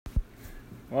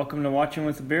Welcome to Watching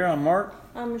with the Beer. I'm Mark,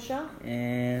 I'm Michelle.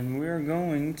 and we're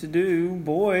going to do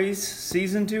Boys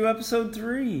Season 2, Episode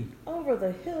 3. Over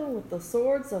the hill with the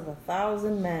swords of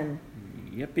 1,000 men.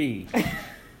 Yippee.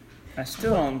 I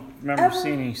still don't remember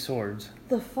seeing any swords.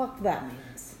 The fuck that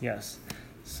means. Yes.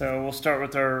 So we'll start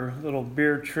with our little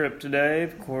beer trip today.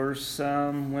 Of course,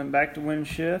 went back to Wind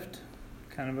Shift.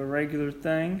 Kind of a regular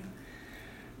thing.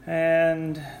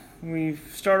 And we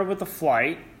started with a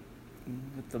flight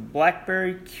with the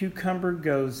Blackberry Cucumber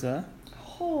Goza.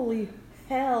 Holy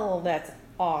hell, that's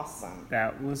awesome.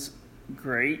 That was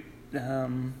great.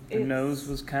 The nose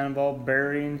was kind of all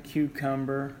berry and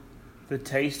cucumber. The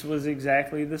taste was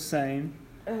exactly the same.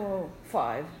 Oh,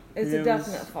 5. It's a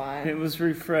definite 5. It was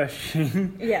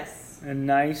refreshing. Yes. A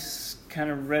nice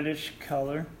kind of reddish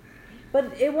color.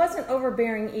 But it wasn't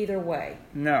overbearing either way.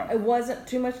 No. It wasn't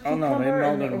too much cucumber Oh, no, they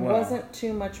and melded it well. wasn't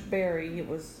too much berry. It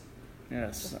was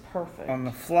Yes. just perfect. On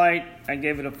the flight, I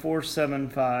gave it a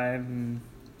 4.75, and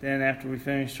then after we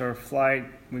finished our flight,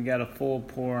 we got a full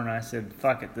pour, and I said,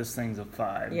 fuck it, this thing's a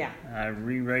 5. Yeah. I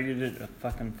re-rated it a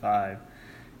fucking 5.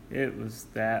 It was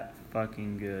that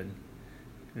fucking good.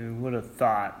 Who would have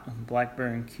thought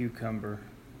blackberry and cucumber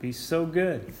be so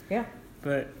good? Yeah.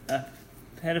 But I've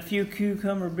had a few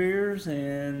cucumber beers,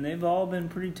 and they've all been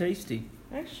pretty tasty.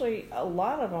 Actually, a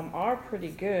lot of them are pretty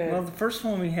good. Well, the first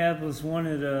one we had was one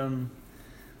at,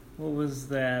 what was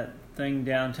that thing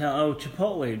downtown? Oh,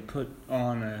 Chipotle had put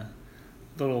on a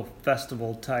little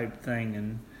festival type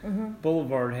thing, and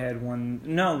Boulevard had one.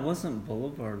 No, it wasn't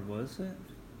Boulevard, was it?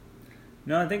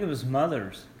 No, I think it was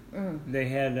Mother's. They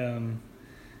had,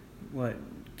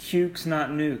 Cukes Not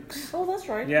Nukes. Oh, that's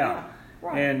right. Yeah.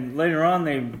 Right. And later on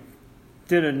they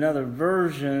did another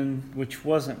version which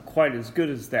wasn't quite as good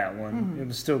as that one. It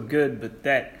was still good, but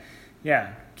that,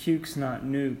 Cukes Not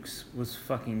Nukes was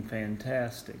fucking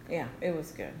fantastic. Yeah, it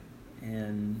was good.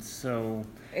 And so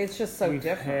It's just so we've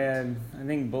different. I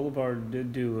think Boulevard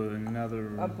did do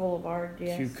another A Boulevard,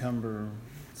 yes. cucumber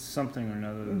something or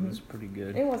another that was pretty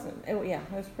good. It wasn't. It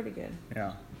was pretty good.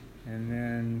 Yeah. And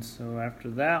then, so after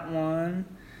that one,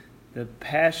 the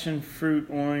Passion Fruit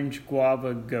Orange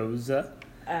Guava Goza.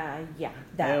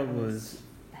 That was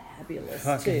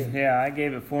fabulous too. Yeah, I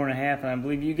gave it 4.5, and I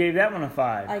believe you gave that one a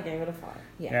 5. I gave it a 5.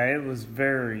 Yeah, it was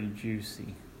very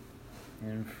juicy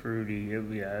and fruity.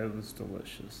 It was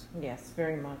delicious. Yes,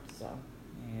 very much so.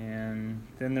 And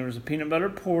then there was a peanut butter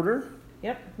porter.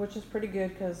 Yep, which is pretty good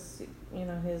because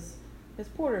his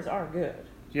porters are good.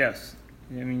 Yes,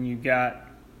 I mean you got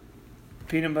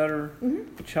peanut butter,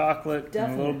 chocolate,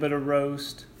 and a little bit of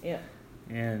roast. Yeah.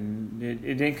 And it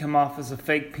didn't come off as a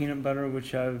fake peanut butter,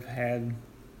 which I've had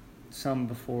some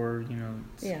before.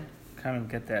 Kind of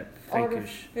get that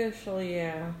fakish. Artificial,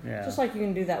 yeah. Yeah. Just like you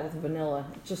can do that with vanilla.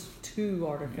 It's just too Yeah,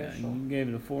 artificial. you gave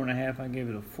it a 4.5. I gave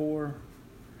it a 4.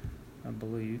 I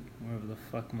believe, whatever the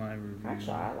fuck my review.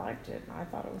 Actually, I liked it. I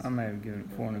thought it was. I may have given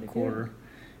it 4.25. good.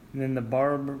 And then the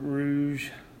Barbe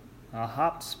Rouge, a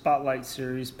Hop Spotlight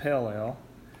Series Pale Ale.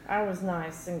 I was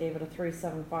nice and gave it a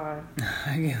 3.75.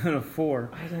 I gave it a 4.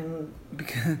 I didn't.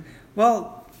 Because,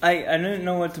 I didn't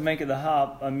know what to make of the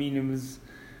hop. I mean,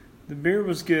 the beer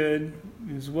was good.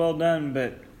 It was well done,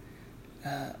 but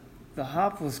the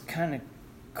hop was kind of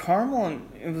caramel, and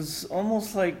it was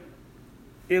almost like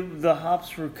the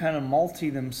hops were kind of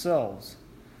malty themselves,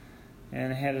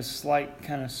 and it had a slight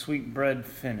kind of sweet bread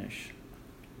finish.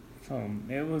 So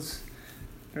it was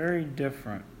very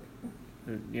different.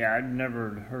 I'd never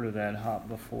heard of that hop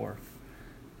before,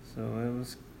 so it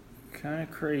was kind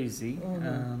of crazy.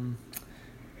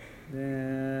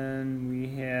 Then we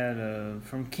had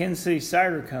from Kansas City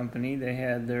Cider Company. They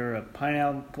had their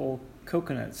pineapple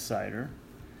coconut cider,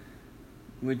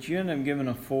 which you ended up giving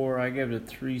a 4. I gave it a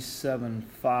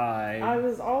 3.75. I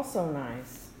was also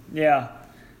nice. Yeah.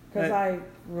 Because I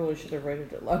really should have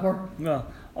rated it lower. Well,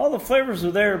 all the flavors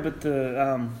were there, but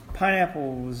the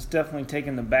pineapple was definitely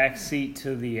taking the back seat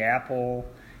to the apple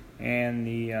and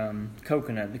the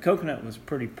coconut. The coconut was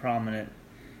pretty prominent.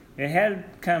 It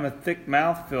had kind of a thick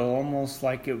mouthfeel, almost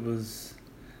like it was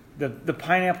the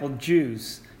pineapple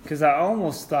juice, because I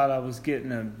almost thought I was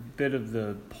getting a bit of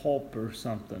the pulp or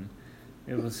something.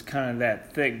 It was kind of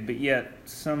that thick, but yet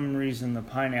some reason the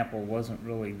pineapple wasn't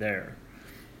really there.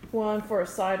 Well, and for a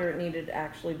cider, it needed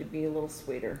actually to be a little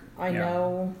sweeter. I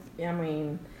know,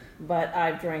 but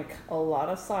I've drank a lot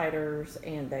of ciders,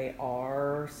 and they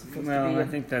are supposed to be... Well, I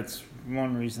think that's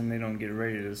one reason they don't get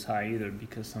rated as high either,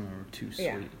 because some of them are too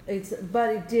sweet. Yeah,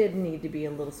 but it did need to be a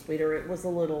little sweeter. It was a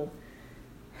little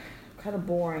kind of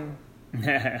boring,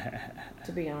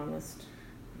 to be honest.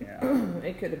 Yeah.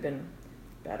 It could have been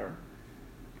better.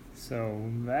 So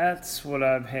that's what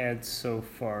I've had so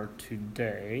far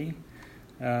today.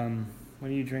 What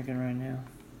are you drinking right now?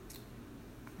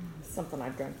 Something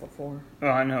I've drank before. Oh,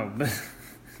 I know, but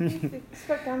You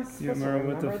expect I'm supposed you to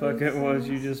remember what the fuck these it was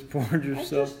you things? just poured I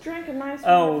yourself? just drank a nice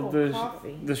Oh, wonderful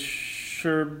coffee. the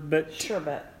sherbet.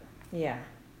 Sherbet. Yeah.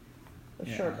 The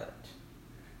Yeah. sherbet.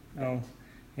 Oh,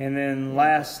 and then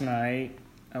last night,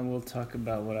 I will talk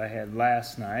about what I had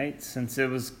last night since it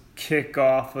was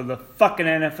kickoff of the fucking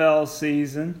NFL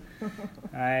season.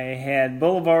 I had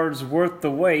Boulevard's Worth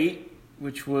the Wait,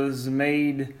 which was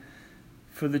made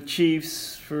for the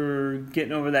Chiefs for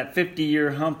getting over that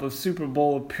 50-year hump of Super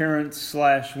Bowl appearance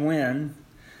 / win.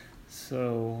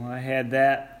 So I had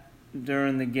that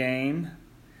during the game,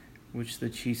 which the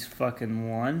Chiefs fucking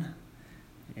won.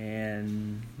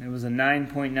 And it was a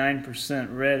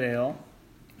 9.9% red ale.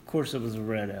 Of course it was a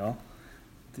red ale,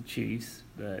 the Chiefs.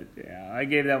 But yeah, I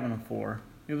gave that one a 4.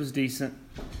 It was decent.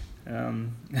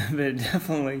 But it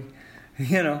definitely,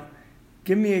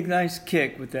 give me a nice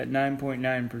kick with that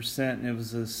 9.9%. And it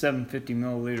was a 750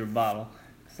 milliliter bottle.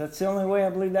 So that's the only way I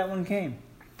believe that one came.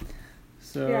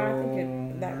 So Yeah, I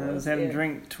think that I was was having it.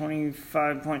 drink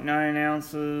 25.9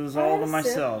 ounces I all had to a sip.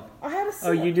 myself. I had a sip.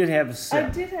 Oh, you did have a sip. I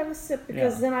did have a sip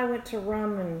because Yeah. then I went to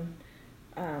rum and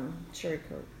cherry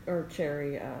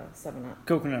 7-Up.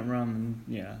 Coconut rum and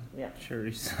Yeah.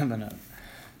 cherry 7-Up.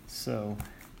 So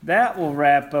that will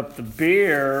wrap up the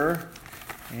beer.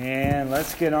 And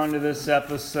let's get on to this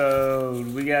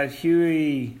episode. We got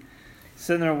Huey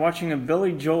sitting there watching a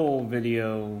Billy Joel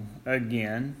video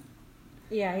again.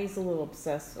 Yeah, he's a little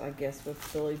obsessed, I guess, with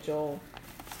Billy Joel.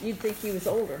 You'd think he was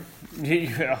older.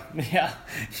 Yeah,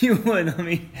 you would. I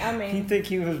mean, I you'd think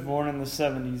he was born in the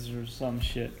 70s or some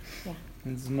shit. Yeah.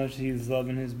 As much as he's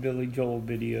loving his Billy Joel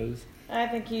videos. I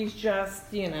think he's just,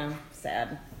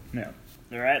 sad. No.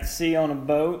 They're at sea on a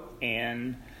boat,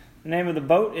 and the name of the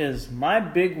boat is My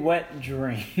Big Wet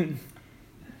Dream.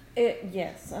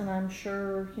 Yes, and I'm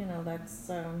sure, that's...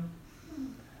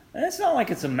 And it's not like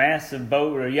it's a massive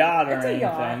boat or a yacht or it's a anything.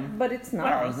 yacht, but it's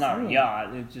not. No, it's not a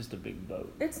yacht. It's just a big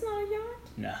boat. It's not a yacht?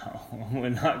 No, I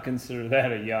would not consider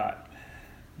that a yacht.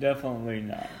 Definitely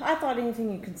not. I thought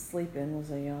anything you could sleep in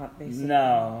was a yacht, basically.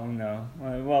 No.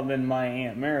 Well, then my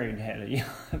Aunt Mary had a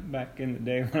yacht back in the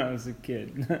day when I was a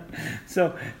kid.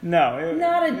 So no,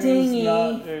 Not a dinghy.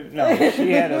 No,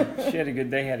 she had a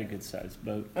good. They had a good sized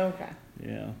boat. Okay.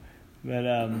 Yeah,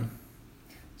 but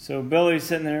so Billy's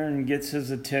sitting there and gets his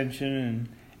attention and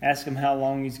asks him how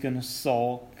long he's gonna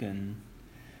sulk, and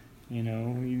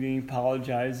he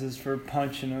apologizes for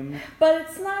punching him. But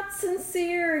it's not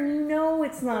sincere, and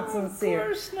it's not sincere. Of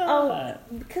course not.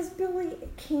 Oh, because Billy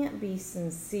can't be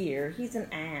sincere. He's an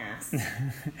ass.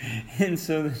 And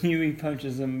so then Huey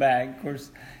punches him back. Of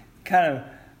course, kind of,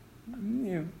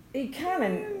 He kind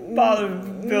of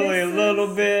bothered Billy a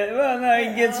little bit. Well, no,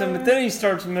 he gets him, but then he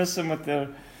starts missing with the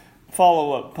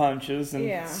follow-up punches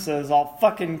and says, "I'll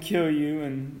fucking kill you."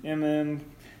 And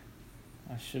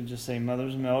I should just say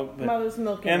Mother's Milk, but Mother's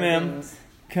Milk intervenes.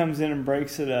 comes in and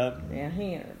breaks it up. Yeah,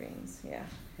 he intervenes. Yeah.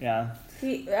 Yeah.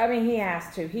 He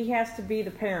has to. He has to be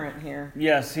the parent here.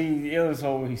 Yes, it was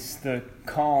always the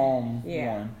calm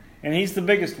one, and he's the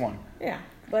biggest one. Yeah,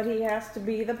 but he has to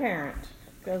be the parent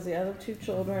because the other two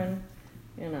children,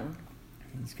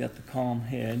 He's got the calm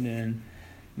head, and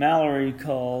Mallory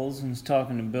calls and is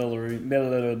talking to Mallory and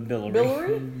Billary.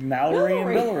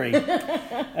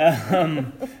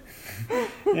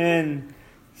 And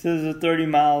says they're 30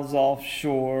 miles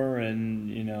offshore,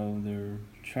 and they're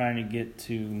trying to get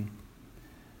to,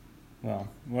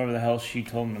 wherever the hell she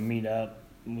told them to meet up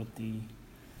with the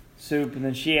soup. And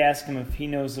then she asks him if he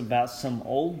knows about some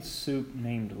old soup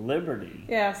named Liberty.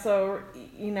 Yeah, so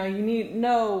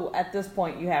you at this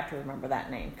point you have to remember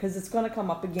that name because it's going to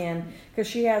come up again because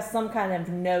she has some kind of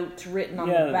note written on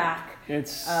the back.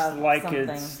 It's like something.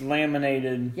 It's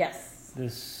laminated. Yes.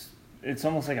 It's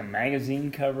almost like a magazine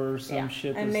cover or some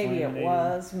shit. And maybe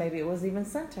it was even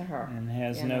sent to her. And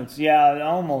has notes. Yeah, I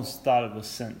almost thought it was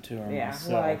sent to her. Yeah,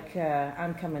 myself. like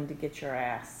I'm coming to get your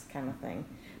ass kind of thing.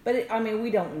 But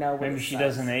we don't know what maybe it she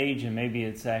says. doesn't age, and maybe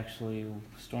it's actually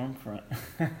Stormfront.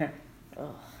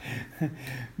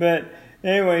 But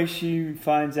anyway, she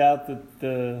finds out that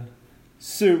the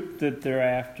soup that they're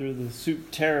after, the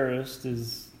soup terrorist,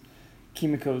 is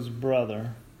Kimiko's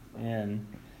brother, and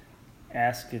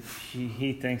asks if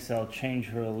he thinks they'll change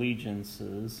her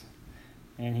allegiances.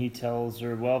 And he tells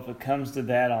her, well, if it comes to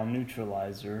that, I'll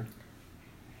neutralize her.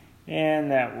 And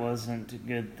that wasn't a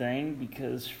good thing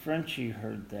because Frenchie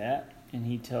heard that, and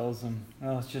he tells him,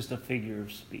 oh, it's just a figure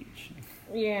of speech.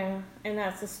 Yeah, and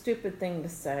that's a stupid thing to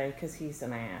say because he's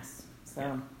an ass.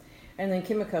 So, And then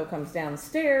Kimiko comes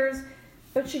downstairs,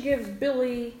 but she gives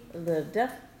Billy the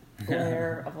death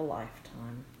glare of a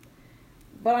lifetime.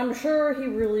 But I'm sure he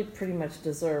really pretty much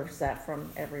deserves that from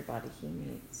everybody he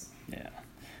meets. Yeah.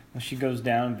 Well, she goes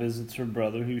down and visits her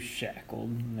brother who's shackled,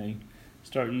 and they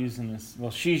start using this.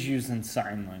 Well, she's using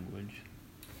sign language.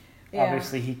 Yeah.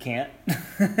 Obviously, he can't.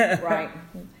 Right.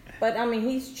 But, I mean,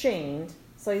 he's chained,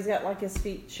 so he's got, like, his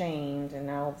feet chained and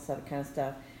all this other kind of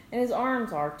stuff. And his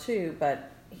arms are, too,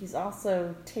 but he's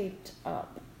also taped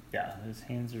up. Yeah, his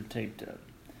hands are taped up,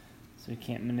 so he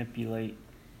can't manipulate.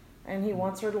 And he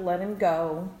wants her to let him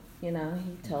go. You know,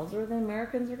 he tells her the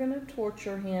Americans are going to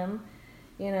torture him.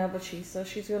 You know, but she's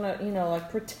going to, you know,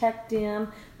 like, protect him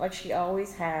like she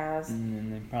always has. And then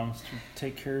they promise to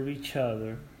take care of each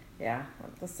other. Yeah,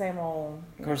 the same old...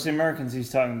 Of course, the Americans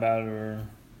he's talking about are,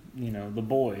 you know, the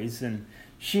boys, and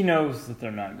she knows that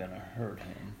they're not going to hurt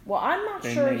him. Well, I'm not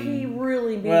sure he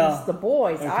really means the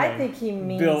boys. Okay. I think he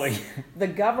means Billy. The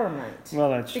government. Well,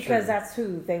 that's true. Because that's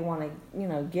who they want to, you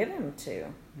know, give him to.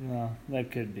 Well, that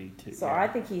could be, too. So yeah. I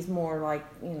think he's more like,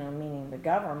 you know, meaning the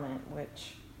government,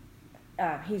 which...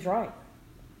 he's right.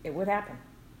 It would happen.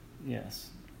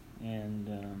 Yes.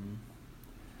 And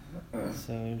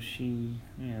so she,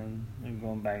 you know, they're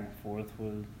going back and forth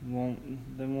with,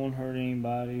 they won't hurt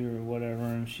anybody or whatever,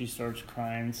 and she starts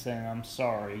crying, saying, I'm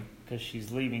sorry, because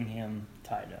she's leaving him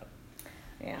tied up.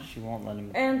 Yeah. She won't let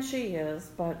him go. And she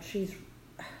is, but she's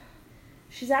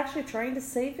actually trying to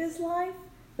save his life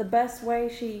the best way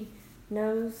she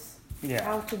knows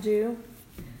how to do.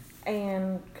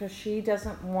 And because she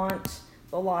doesn't want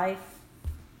the life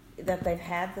that they've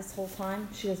had this whole time,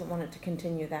 she doesn't want it to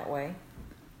continue that way.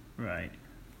 Right.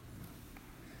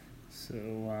 So,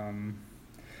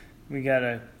 we got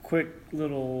a quick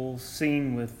little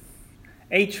scene with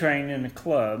A-Train in a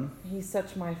club. He's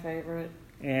such my favorite.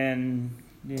 And,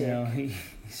 you know, he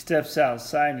steps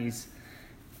outside and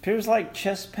appears like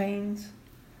chest pains,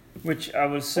 which I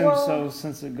would assume so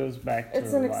since it goes back to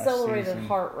it's the an last accelerated season.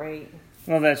 heart rate.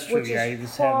 Well, that's true. Which yeah, is he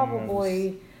was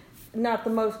probably not the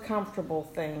most comfortable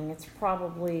thing. It's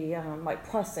probably like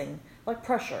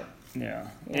pressure. Yeah.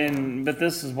 But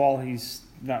this is while he's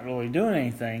not really doing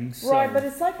anything. So. Right, but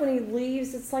it's like when he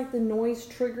leaves, it's like the noise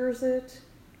triggers it.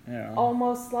 Yeah.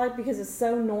 Almost like because it's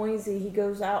so noisy, he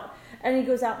goes out in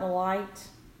the light.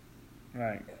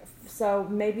 Right. So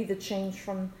maybe the change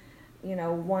from, you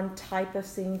know, one type of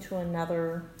scene to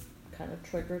another kind of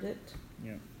triggered it.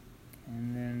 Yep.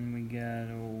 And then we got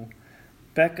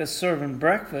Becca serving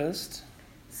breakfast.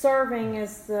 Serving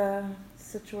is the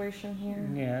situation here.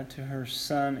 Yeah, to her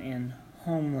son and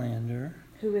Homelander.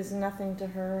 Who is nothing to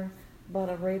her but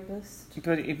a rapist.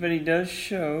 But he does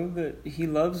show that he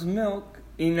loves milk.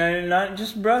 You know, not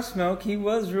just breast milk. He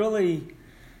was really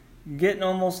getting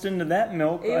almost into that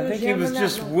milk. I think he was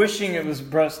just wishing it was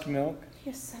breast milk.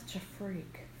 He's such a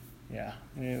freak. Yeah,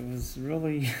 it was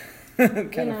really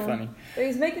kind of funny. But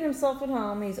he's making himself at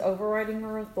home. He's overriding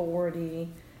her authority,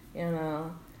 you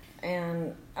know.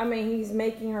 And, I mean, he's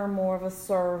making her more of a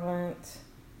servant.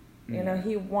 You know,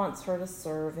 he wants her to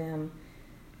serve him.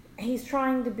 He's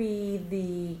trying to be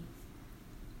the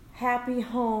happy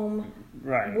home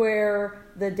where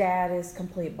the dad is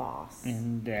complete boss.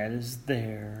 And dad is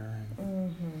there.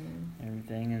 And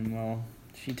everything. And, well,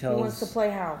 she tells... He wants to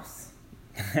play house.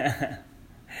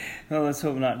 Well, let's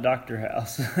hope not Dr.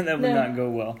 House. That would not go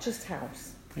well. Just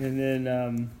house. And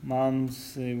then moms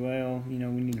say, well, you know,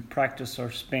 we need to practice our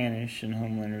Spanish. And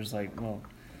Homelander's like, well,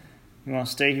 you want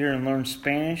to stay here and learn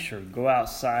Spanish or go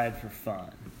outside for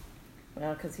fun?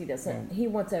 Well, because he doesn't. He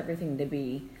wants everything to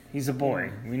be. He's a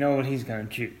boy. We know what he's going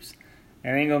to choose. It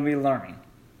ain't going to be learning.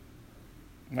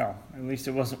 Well, at least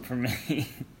it wasn't for me.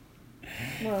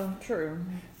 Well, true.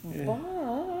 Yeah.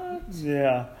 But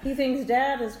yeah. He thinks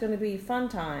dad is going to be fun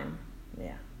time.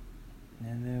 Yeah.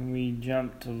 And then we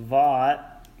jump to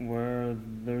Vought, where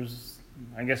there's,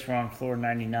 I guess we're on floor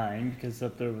 99 because it's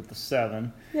up there with the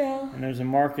 7. Yeah. And there's a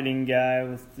marketing guy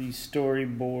with these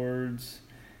storyboards.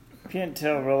 Can't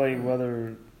tell really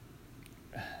whether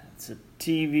it's a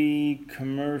TV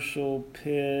commercial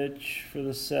pitch for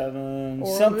the 7,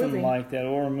 or something like that,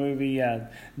 or a movie. Yeah,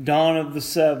 Dawn of the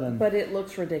 7. But it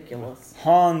looks ridiculous.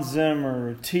 Hans Zimmer,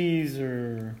 a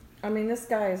teaser. I mean, this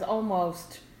guy is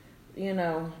almost, you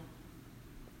know,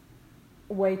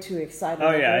 way too excited.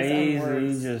 Oh yeah,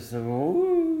 he's just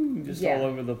all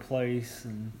over the place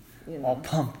and all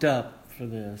pumped up for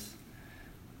this.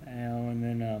 You know, and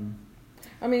then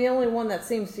I mean, the only one that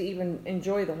seems to even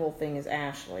enjoy the whole thing is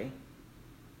Ashley.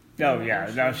 Oh yeah,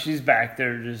 no, she's back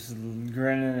there just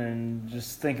grinning and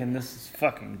just thinking this is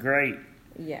fucking great.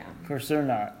 Yeah. Of course, they're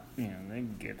not. You know, they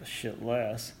give a shit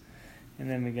less. And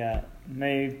then we got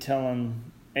Maeve telling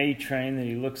A-Train that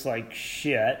he looks like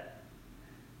shit.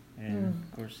 And,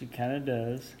 of course, he kind of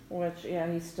does. Which,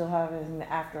 yeah, he's still having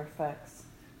the after effects.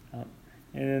 And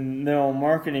then the old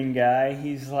marketing guy,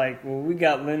 he's like, well, we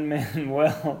got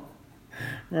Lin-Manuel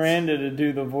Miranda to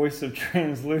do the voice of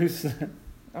Translucent.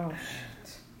 Oh,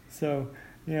 shit. So,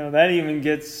 that even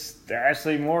gets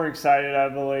Ashley more excited, I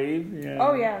believe.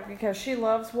 Oh, yeah, because she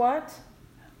loves what?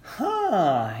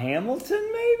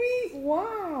 Hamilton, maybe?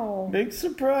 Wow. Big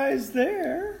surprise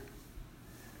there.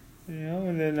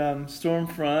 And then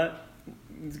Stormfront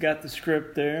has got the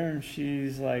script there, and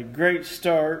she's like, great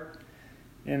start.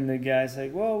 And the guy's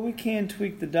like, well, we can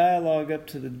tweak the dialogue up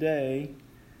to the day.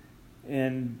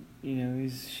 And,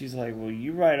 she's like, well,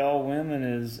 you write all women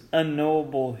as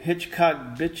unknowable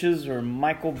Hitchcock bitches or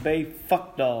Michael Bay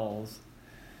fuck dolls.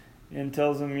 And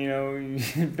tells him,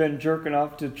 you've been jerking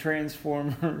off to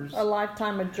Transformers. A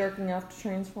lifetime of jerking off to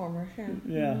Transformers, yeah.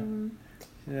 Yeah. Mm-hmm.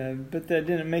 Yeah, but that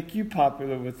didn't make you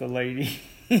popular with the lady.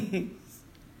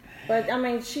 But, I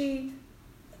mean, she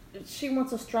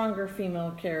wants a stronger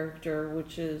female character,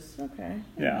 which is okay.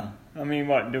 Yeah. I mean,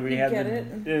 what, do we have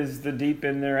is the Deep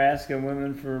in there asking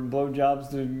women for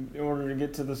blowjobs in order to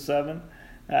get to the 7?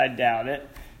 I doubt it.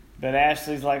 But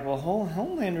Ashley's like, well,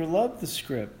 Homelander loved the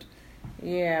script.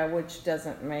 Yeah, which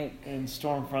doesn't make... And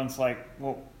Stormfront's like,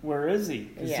 well, where is he?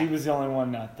 Because he was the only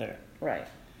one not there. Right.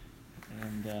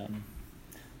 And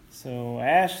so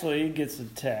Ashley gets a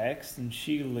text, and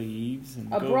she leaves.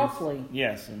 And abruptly.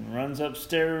 Yes, and runs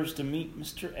upstairs to meet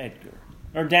Mr. Edgar.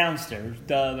 Or downstairs.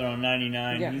 Duh, they're on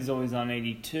 99. Yeah. He's always on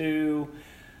 82.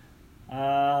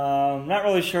 Not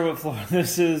really sure what floor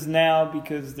this is now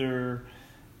because they're,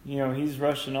 he's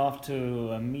rushing off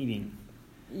to a meeting.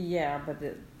 Yeah, but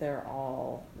they're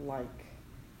all like,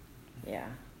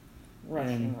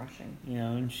 rushing.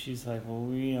 And she's like, well,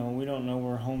 we don't know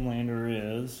where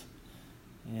Homelander is.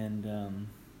 And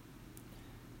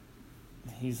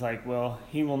he's like, well,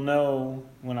 he will know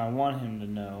when I want him to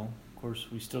know. Of course,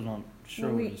 we still don't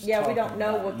what he's talking about. We don't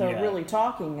know what they're really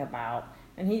talking about.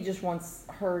 And he just wants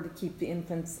her to keep the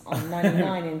infants on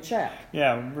 99 in check.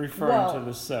 Yeah, referring to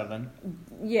the 7.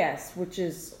 Yes, which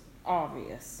is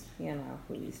obvious,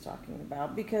 who he's talking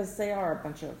about. Because they are a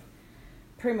bunch of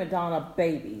prima donna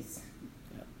babies.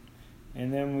 Yep.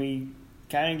 And then we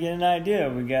kind of get an idea.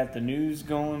 We got the news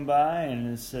going by,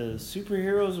 and it says,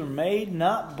 superheroes are made,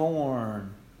 not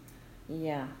born.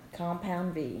 Yeah,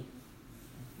 Compound V.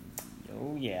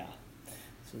 Oh, yeah.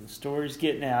 So the story's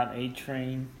getting out.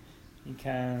 A-Train, he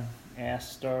kind of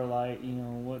asked Starlight,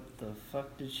 what the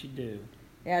fuck did she do?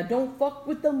 Yeah, don't fuck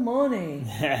with the money.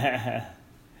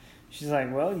 She's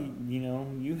like, well,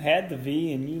 you had the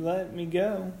V and you let me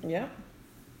go. Yeah.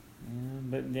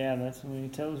 But, that's when he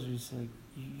tells you, it's like,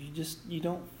 you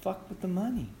don't fuck with the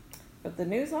money. But the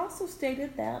news also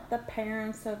stated that the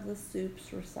parents of the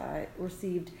Supes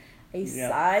received a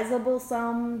sizable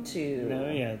sum too.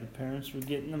 Oh yeah, the parents were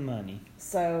getting the money.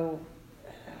 So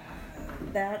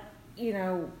that,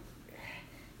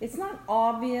 it's not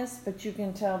obvious, but you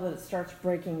can tell that it starts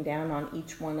breaking down on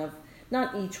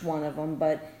not each one of them,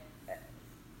 but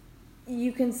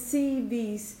you can see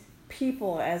these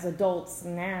people as adults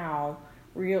now,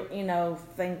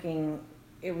 thinking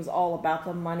it was all about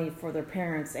the money for their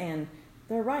parents, and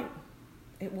they're right.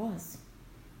 It was.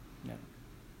 Yeah.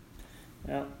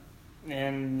 Yeah.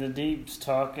 And the Deep's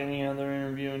talking, they're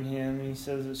interviewing him. He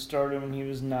says it started when he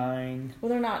was 9. Well,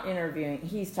 they're not interviewing.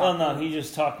 He's talking. Oh, no, he's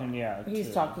just talking,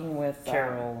 He's talking with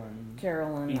Carol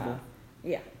and Eagle.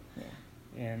 Yeah.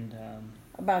 And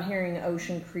about hearing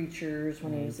ocean creatures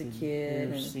when he was a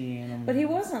kid. But he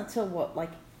wasn't until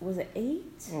was it 8?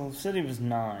 Well, he said he was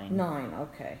 9. 9,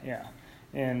 okay. Yeah.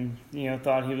 And,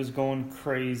 thought he was going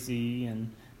crazy,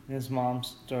 and his mom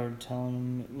started telling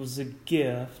him it was a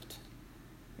gift.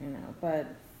 But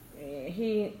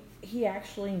he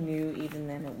actually knew even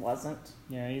then it wasn't.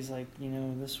 Yeah, he's like,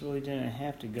 this really didn't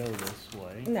have to go this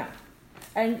way. No.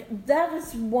 And that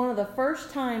is one of the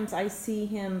first times I see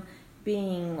him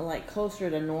being, closer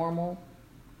to normal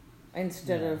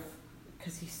instead of...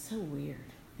 Because he's so weird.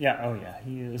 Yeah, oh yeah,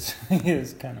 he is. He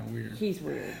is kind of weird. He's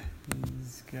weird.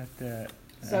 He's got that...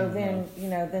 So then,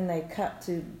 then they cut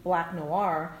to Black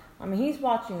Noir. I mean, he's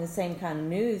watching the same kind of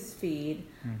news feed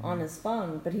on his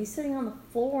phone, but he's sitting on the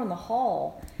floor in the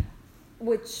hall,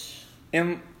 which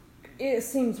it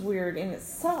seems weird in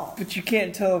itself. But you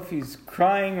can't tell if he's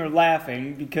crying or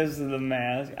laughing because of the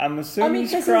mask. I'm assuming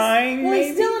he's crying.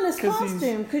 He's still in his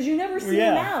costume because you never see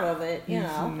him out of it.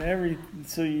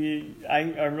 I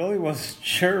really wasn't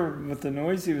sure with the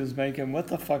noise he was making what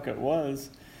the fuck it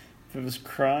was. If it was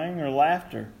crying or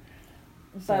laughter.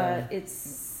 But it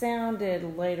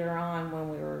sounded later on when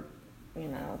we were,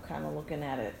 kind of looking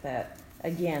at it that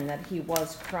he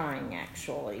was crying.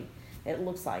 Actually, it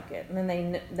looks like it. And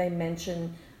then they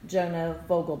mentioned Jonah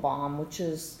Vogelbaum, which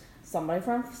is somebody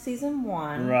from season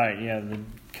 1. Right. Yeah, the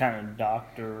kind of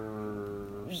doctor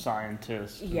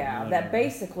scientist. Yeah, that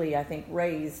basically I think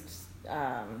raised.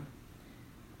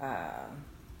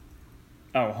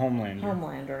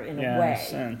 Homelander in a way. In a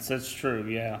sense, that's true.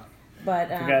 Yeah.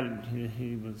 But I forgot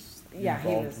he was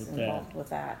involved with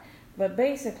that. But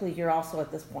basically, you're also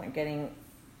at this point getting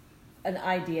an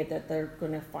idea that they're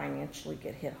going to financially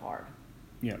get hit hard.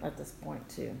 Yeah. At this point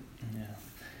too. Yeah.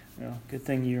 Well, good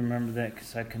thing you remember that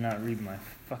because I could not read my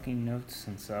fucking notes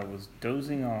since I was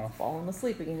dozing off. Falling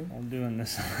asleep again. While doing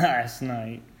this last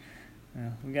night.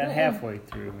 We got halfway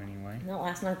through anyway. Not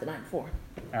last night, the night before.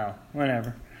 Oh,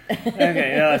 whatever.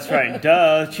 Okay, yeah, that's right.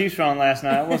 Duh, the Chiefs were on last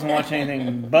night. I wasn't watching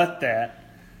anything but that.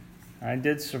 I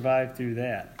did survive through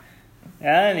that.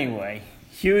 Anyway,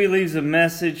 Huey leaves a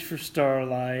message for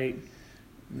Starlight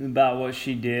about what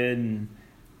she did,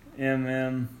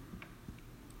 and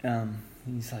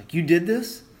he's like, "You did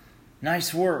this?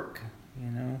 Nice work."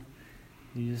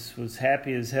 He just was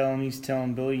happy as hell, and he's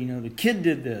telling Billy, the kid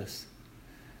did this.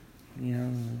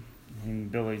 And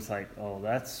Billy's like, "Oh,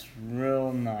 that's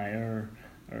real nice," or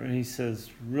he says,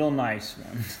 "Real nice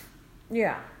one."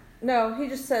 Yeah. No, he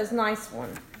just says nice one.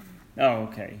 Oh,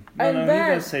 okay. No, he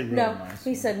does say real nice.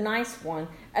 No, he said nice one.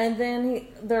 And then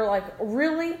they're like,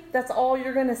 "Really? That's all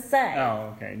you're going to say?"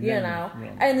 Oh, okay.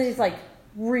 And then he's like,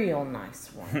 "Real nice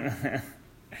one."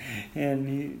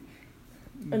 and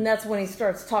that's when he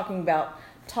starts talking about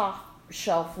top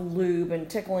shelf lube and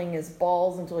tickling his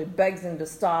balls until he begs him to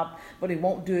stop, but he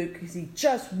won't do it because he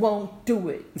just won't do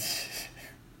it.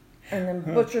 And then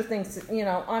Butcher thinks,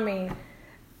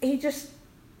 he just...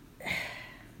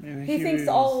 he thinks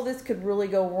all of this could really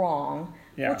go wrong.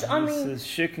 Yeah, which, says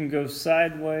shit can go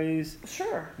sideways.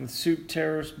 Sure. With soup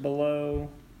terrorists below.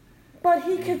 But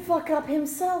he could fuck up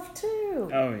himself,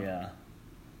 too. Oh, yeah.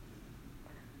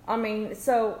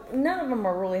 So none of them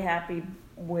are really happy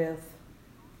with,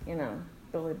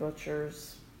 Billy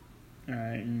Butcher's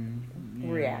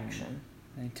reaction.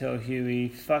 They tell Huey,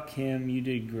 "Fuck him, you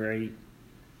did great."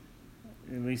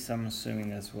 At least I'm assuming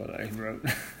that's what I wrote.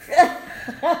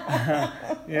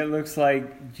 It looks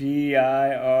like GIR.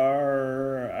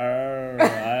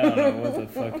 I don't know what the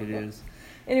fuck it is.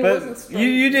 And it wasn't straight.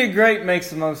 You did great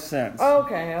makes the most sense.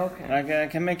 Okay. I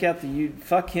can make out the you.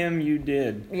 Fuck him, you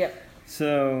did. Yep.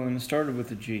 So, and it started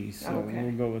with a G, so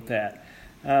we'll go with that.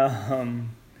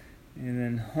 And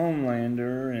then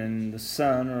Homelander and the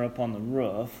Sun are up on the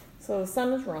roof. So the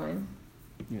Sun is Ryan.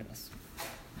 Yes.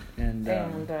 And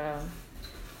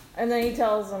then he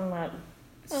tells them that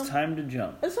it's time to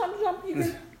jump. It's time to jump.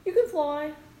 You can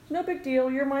fly. No big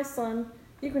deal. You're my son.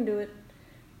 You can do it.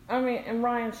 And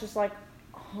Ryan's just like,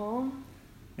 huh?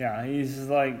 Yeah, he's just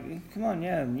like, come on,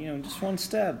 yeah, just one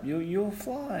step, you'll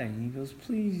fly. And he goes,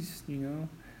 please,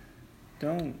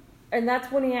 don't. And that's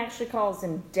when he actually calls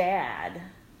him Dad.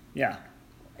 Yeah.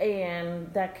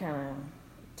 And that kind of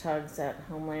tugs at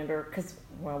Homelander because,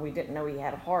 we didn't know he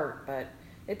had a heart, but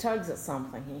it tugs at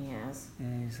something he has.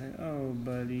 And he's like, oh,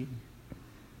 buddy,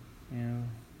 and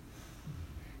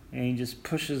he just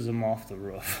pushes him off the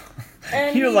roof.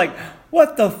 And you're like,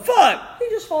 what the fuck? He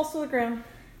just falls to the ground.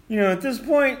 At this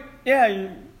point, yeah,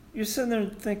 you're sitting there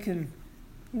thinking,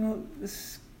 look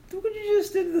what you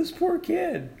just did to this poor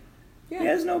kid. Yeah. He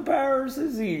has no powers.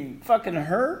 Is he fucking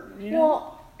hurt?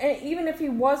 Well, even if he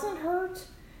wasn't hurt,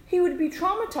 he would be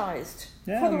traumatized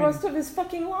for the rest of his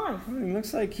fucking life. It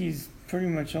looks like he's pretty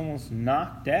much almost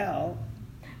knocked out.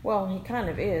 Well, he kind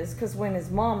of is, because when his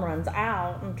mom runs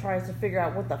out and tries to figure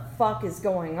out what the fuck is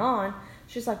going on,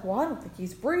 she's like, well, I don't think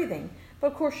he's breathing. But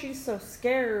of course, she's so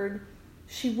scared,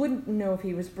 she wouldn't know if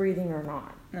he was breathing or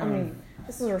not. No.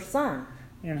 This is her son.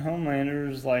 And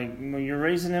Homelander's like, well, you're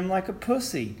raising him like a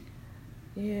pussy.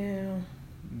 Yeah.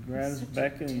 He grabs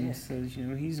Becca and he says,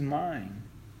 he's mine.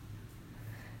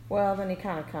 Well, then he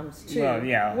kind of comes to. Well,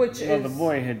 yeah. The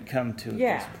boy had come to at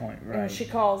this point, right? And she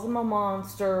calls him a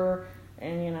monster,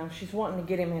 and, she's wanting to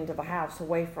get him into the house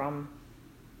away from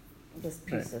this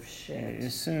piece of shit.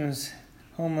 As soon as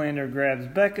Homelander grabs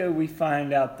Becca, we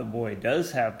find out the boy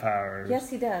does have powers. Yes,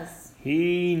 he does.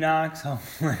 He knocks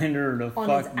Homelander the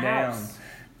fuck down. Ass.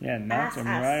 Yeah, knocks him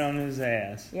right on his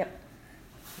ass. Yep.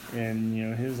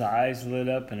 And, his eyes lit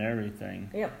up and everything.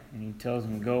 Yep. And he tells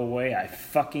him, go away, I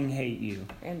fucking hate you.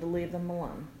 And to leave them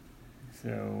alone.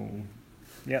 So,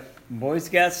 yep, boy's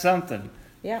got something.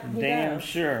 Yeah, he Damn does.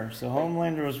 sure. So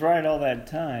Homelander was right all that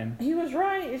time. He was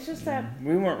right. It's just that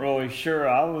We weren't really sure.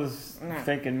 I was No.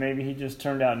 thinking maybe he just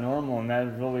turned out normal and that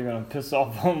was really going to piss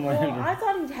off Homelander. Well, I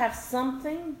thought he'd have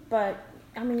something, but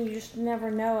I mean, you just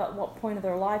never know at what point of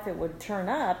their life it would turn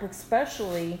up,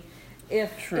 especially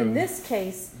if, True. in this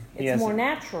case, He it's has more a-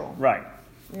 natural. Right.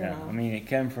 You Yeah. know. I mean, it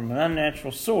came from an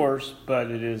unnatural source,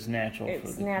 but it is natural for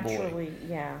It's the boy. naturally,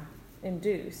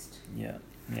 induced. Yeah.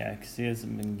 Yeah, because he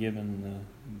hasn't been given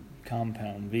the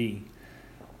compound V.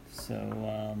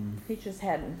 So, He just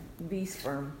had V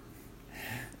sperm.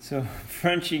 So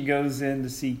Frenchie goes in to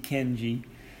see Kenji,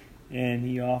 and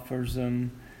he offers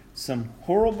him some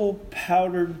horrible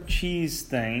powdered cheese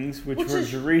things, which Which were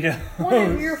is Doritos.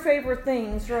 One of your favorite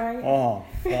things, right? Oh,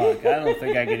 fuck. I don't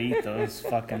think I could eat those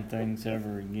fucking things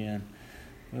ever again.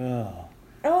 Ugh.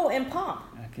 Oh, and pop.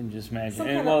 I can just imagine. Some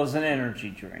It kind of- was an energy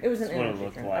drink. It was an That's what energy it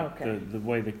looked drink, like. okay. The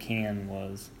way the can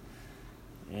was.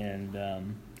 And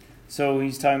so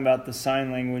he's talking about the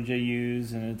sign language they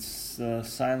use, and it's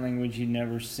sign language he'd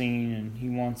never seen, and he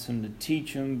wants him to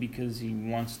teach him because he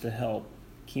wants to help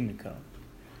Kimiko.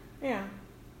 Yeah.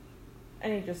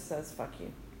 And he just says, fuck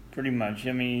you. Pretty much.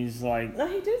 I mean, he's like, No,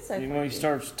 he did say fuck when he you.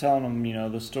 starts telling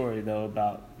him, the story, though,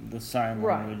 about the sign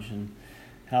Right. language and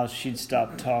how she'd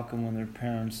stopped talking when their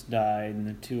parents died, and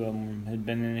the two of them had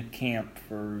been in a camp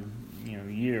for,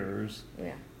 years,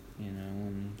 Yeah.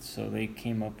 and so they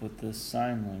came up with this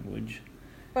sign language.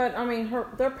 But, I mean,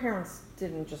 their parents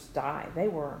didn't just die. They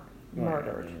were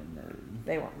murdered. They were murdered.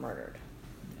 They were murdered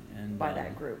And, by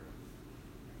that group.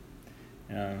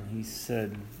 He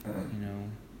said,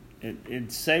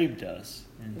 it saved us.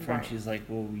 And Right. Frenchie's like,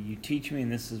 well, you teach me,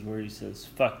 and this is where he says,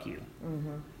 fuck you.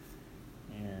 Mm-hmm.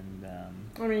 And,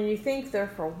 I mean, you think there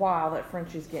for a while that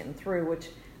Frenchie's getting through, which,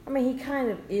 I mean, he kind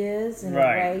of is in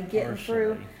right, a way getting through.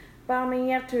 partially. But, I mean,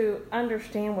 you have to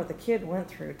understand what the kid went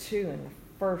through, too, in the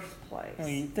first place. Well,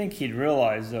 you'd think he'd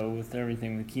realize, though, with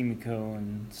everything with Kimiko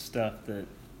and stuff, that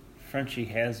Frenchie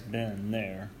has been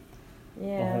there the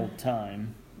Yeah. whole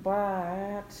time.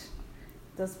 But at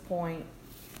this point,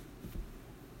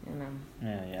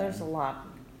 Yeah. there's a lot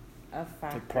of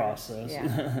factors. process.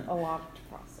 Yeah, a lot to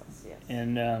process, yes.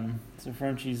 And so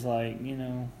Frenchie's like,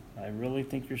 I really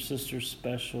think your sister's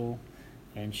special,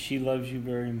 and she loves you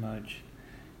very much.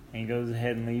 And he goes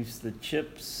ahead and leaves the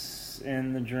chips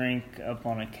and the drink up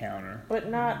on a counter. But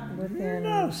not within...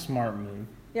 Not a smart move.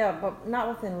 Yeah, but not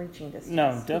within reaching distance.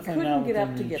 No, He definitely couldn't not get within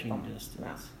up to get reaching them.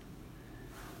 distance.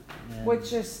 No. And-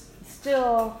 Which is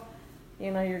still,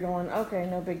 you're going, okay,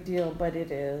 no big deal, but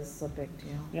it is a big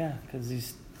deal. Yeah, because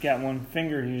he's got one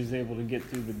finger he was able to get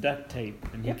through the duct tape,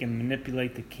 and Yep. he can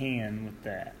manipulate the can with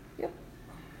that. Yep.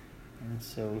 And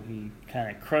so he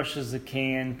kind of crushes the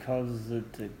can, causes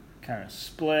it to kind of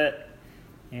split,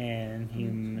 and he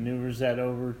maneuvers that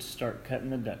over to start cutting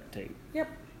the duct tape. Yep.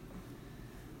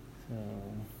 So,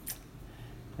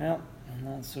 well,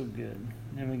 not so good.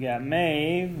 Then we got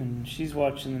Maeve, and she's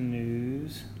watching the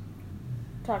news.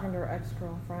 Talking to her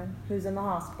ex-girlfriend, who's in the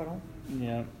hospital,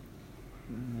 Yep.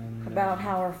 And, about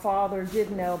how her father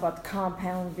did know about the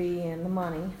compound V and the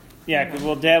money. yeah,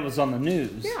 because Dad was on the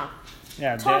news. Yeah.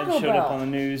 Yeah, Taco Dad showed up Bell. on the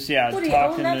news. Yeah, What, do you own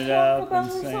talking that it Taco up Bell and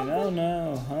or saying, something? "Oh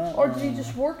no, huh?" Or did he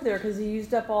just work there because he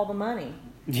used up all the money?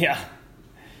 Yeah.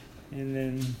 And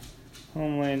then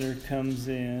Homelander comes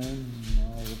in, and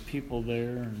all the people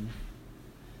there, and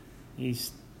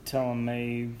he's telling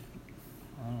Maeve,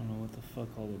 I don't know what the fuck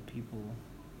all the people.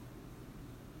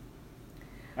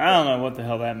 I don't know what the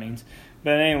hell that means.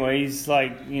 But anyway, he's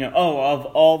like, of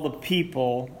all the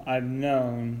people I've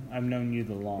known you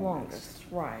the longest.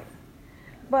 Right.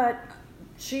 But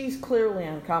she's clearly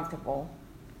uncomfortable.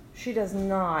 She does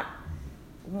not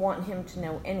want him to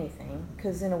know anything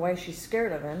because in a way she's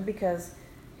scared of him because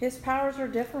his powers are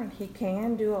different. He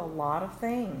can do a lot of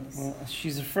things. Well,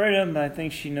 she's afraid of him, but I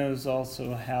think she knows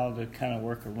also how to kind of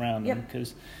work around him Yep.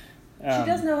 because She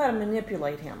does know how to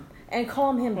manipulate him and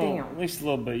calm him well, down. at least a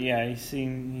little bit. Yeah,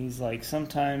 he's like,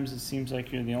 sometimes it seems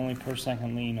like you're the only person I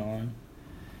can lean on,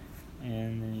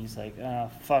 and then he's like,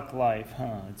 fuck life,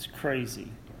 huh? It's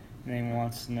crazy. And then he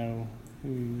wants to know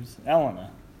who's Elena,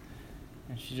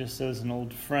 and she just says an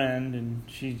old friend, and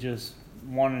she just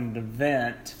wanted to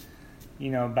vent,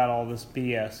 about all this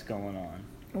BS going on.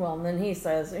 Well, and then he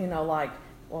says,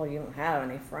 well, you don't have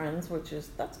any friends,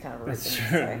 that's kind of rude That's to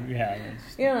true. say.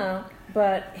 Yeah.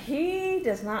 But he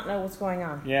does not know what's going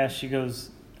on. Yeah, she goes,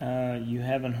 you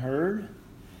haven't heard?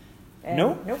 And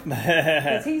Nope.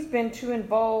 Because he's been too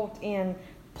involved in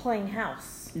playing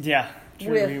house. Yeah,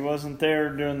 true. With- He wasn't there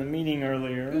during the meeting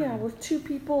earlier. Yeah, with two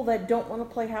people that don't want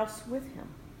to play house with him.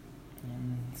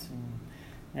 And so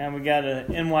Now we got a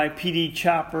NYPD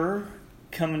chopper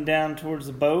coming down towards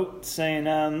the boat saying,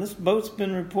 this boat's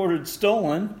been reported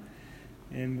stolen.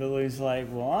 And Billy's like,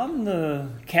 well, I'm the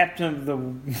captain of the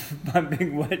my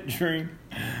big wet dream.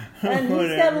 And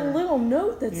he's got a little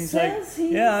note that says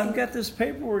like, yeah, I've got this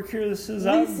paperwork here that says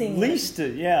I leased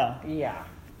it. Yeah. Yeah.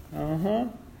 Uh-huh.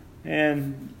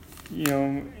 And,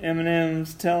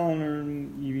 Eminem's telling her,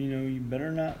 you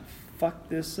better not fuck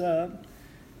this up.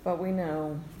 But we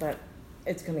know that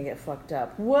it's going to get fucked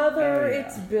up. Whether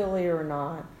it's Billy or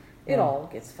not, it all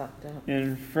gets fucked up.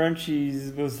 And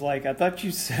Frenchie was like, I thought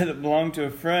you said it belonged to a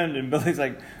friend. And Billy's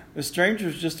like, a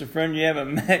stranger's just a friend you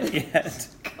haven't met yet.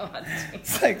 God damn.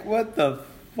 It's like, what the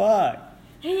fuck?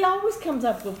 He always comes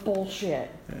up with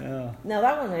bullshit. Yeah. Now,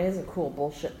 that one is a cool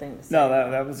bullshit thing to say. No,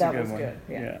 that was a good one. Good.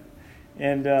 Yeah.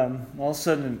 And all of a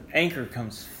sudden, an anchor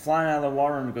comes flying out of the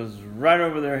water and goes right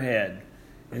over their head.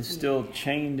 It's still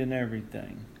chained and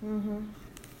everything. Mm-hmm.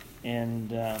 And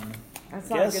That's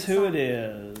guess who it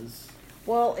is?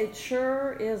 Well, it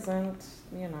sure isn't,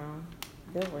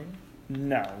 Billy.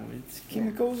 No, it's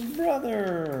Kimiko's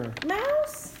brother.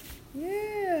 Mouse?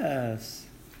 Yes.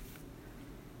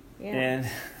 Yeah. And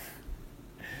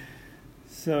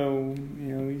so,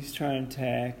 he's trying to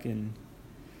attack and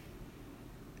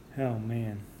oh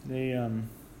man. They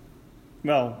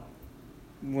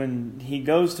when he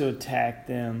goes to attack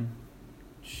them,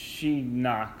 she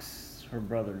knocks her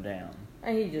brother down.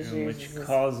 And he just uses which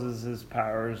causes his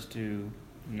powers to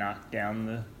knock down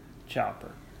the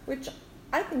chopper. Which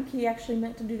I think he actually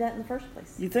meant to do that in the first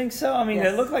place. You think so? I mean,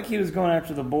 Yes. It looked like he was going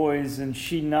after the boys, and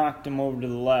she knocked him over to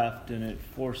the left, and it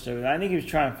forced everything. I think he was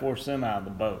trying to force them out of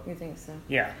the boat. You think so?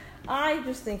 Yeah. I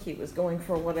just think he was going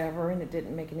for whatever, and it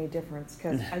didn't make any difference,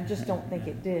 because I just don't think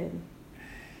it did.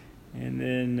 And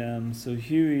then, so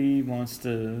Huey wants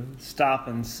to stop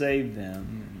and save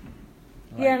them.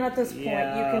 And at this point, you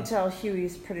can tell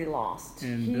Huey's pretty lost.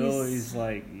 And Billy's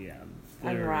like,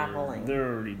 unraveling.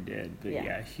 They're already dead. But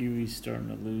Huey's starting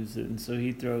to lose it. And so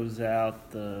he throws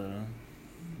out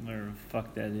whatever the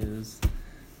fuck that is.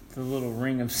 The little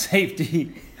ring of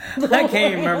safety. I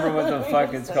can't even remember what the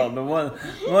fuck it's called. The one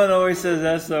always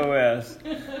says SOS.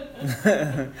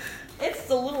 It's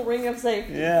the little ring of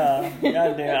safety. Yeah.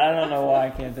 Goddamn. I don't know why I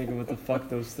can't think of what the fuck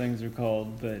those things are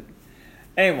called. But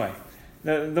anyway.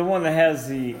 The one that has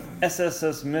the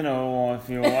SSS Minnow, if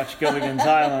you watch Gilligan's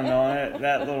Island on it,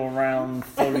 that little round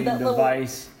floating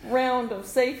device. Round of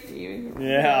safety.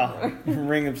 Yeah,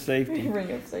 ring of safety.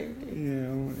 Ring of safety.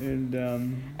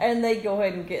 And they go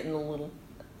ahead and get in the little.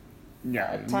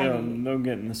 They'll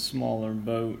get in the smaller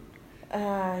boat.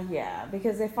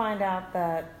 Because they find out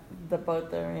that the boat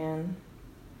they're in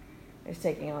is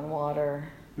taking on water.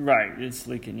 Right, it's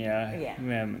leaking. Yeah.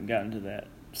 We haven't gotten to that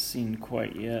scene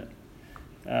quite yet.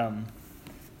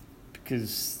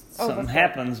 Because something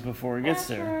happens before it gets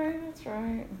there. That's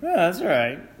right. Yeah, that's all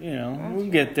right. We'll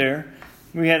get there.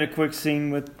 We had a quick scene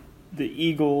with the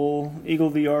Eagle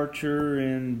the Archer,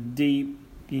 and Deep,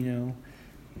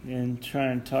 and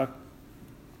trying to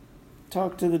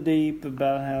talk to the Deep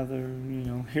about how they're,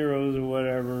 heroes or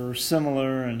whatever, or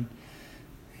similar. And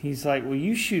he's like, well,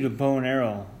 you shoot a bow and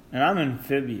arrow, and I'm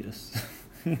amphibious.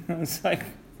 It's like,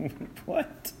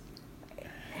 what?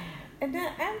 And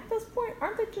then at this point,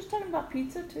 aren't they just talking about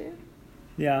pizza too?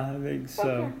 Yeah, I think so.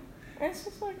 Okay. It's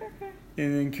just like, okay.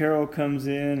 And then Carol comes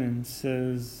in and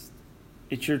says,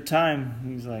 it's your time.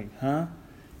 He's like, huh?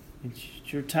 It's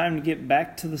your time to get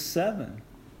back to the 7.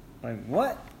 Like,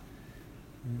 what?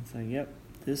 And it's like, yep,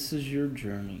 this is your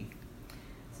journey.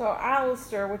 So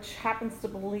Alistair, which happens to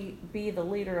be the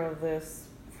leader of this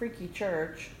freaky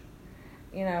church,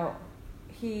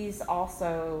 he's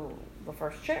also the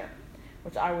first chair,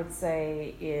 which I would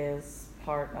say is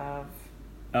part of...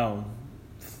 Oh,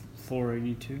 floor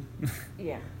 82?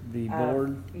 Yeah. The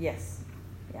board? Yes.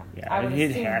 Yeah. Yeah,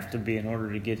 he'd have to be in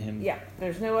order to get him... Yeah,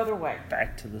 there's no other way.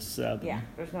 Back to the 7. Yeah,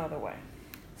 there's no other way.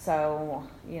 So,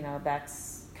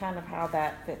 that's kind of how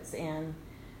that fits in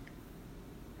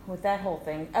with that whole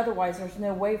thing. Otherwise, there's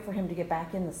no way for him to get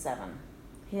back in the 7.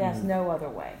 He has no other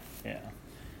way. Yeah.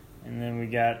 And then we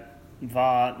got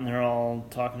Vought, and they're all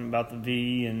talking about the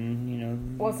V,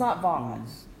 and Well, it's not Vought.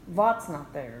 Vaught's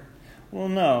not there. Well,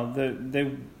 no,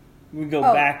 we go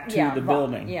back to the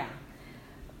building. Yeah.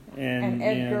 And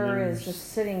Edgar is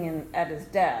just sitting at his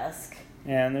desk.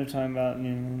 Yeah, and they're talking about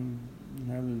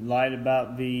lied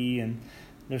about V, and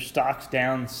their stock's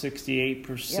down 68%.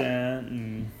 Yep.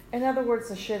 And in other words,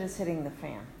 the shit is hitting the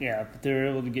fan. Yeah, but they're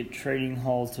able to get trading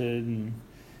halted, and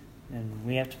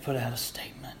we have to put out a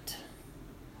statement.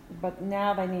 But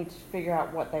now they need to figure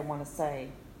out what they want to say.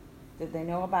 Did they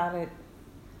know about it?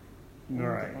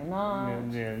 Right. They're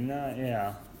not. Yeah, not,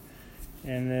 yeah.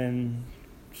 And then,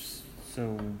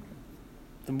 so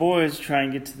the boys try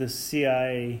and get to the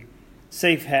CIA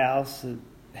safe house at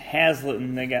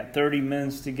Hazlitt, they got 30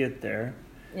 minutes to get there.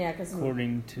 Yeah, because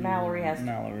according to Mallory has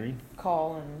Mallory. to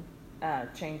call and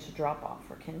change the drop off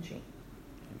for Kenji.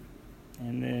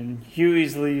 And then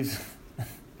Huey's leaves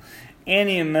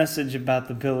Annie a message about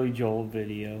the Billy Joel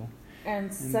video.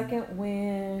 And Second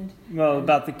Wind. Well,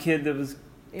 about the kid that was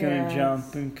going to Yes.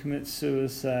 jump and commit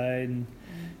suicide. And,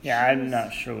 yeah, I'm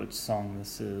not sure what song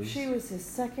this is. She was his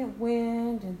second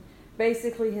wind, and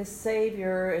basically his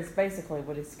savior is basically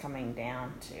what it's coming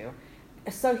down to.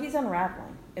 So he's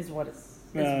unraveling, is what it's.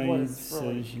 He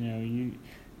says, you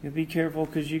be careful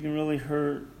because you can really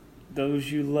hurt those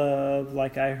you love,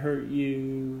 like I hurt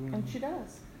you. And she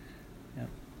does. Yep.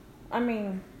 I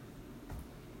mean,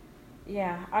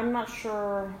 yeah, I'm not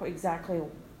sure exactly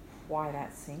why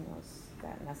that scene was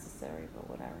that necessary, but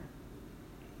whatever.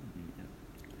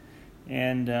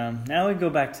 And now we go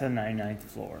back to the 99th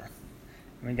floor.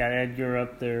 We got Edgar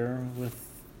up there with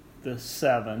the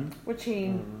 7. Which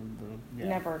he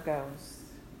never goes.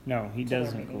 No, he to their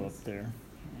doesn't go meetings. up there.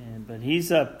 But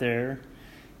he's up there,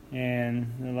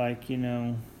 and they're like,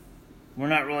 we're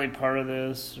not really part of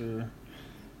this, or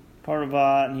part of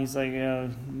Vought. And he's like,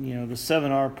 the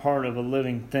 7 are part of a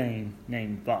living thing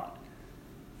named Vought.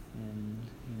 And,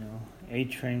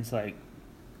 A-Train's like,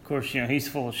 of course, he's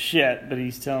full of shit, but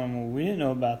he's telling him, well, we didn't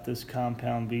know about this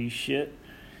Compound V shit.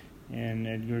 And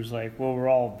Edgar's like, well, we're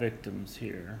all victims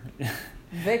here.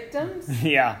 Victims?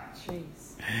 Yeah. Jeez.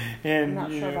 And I'm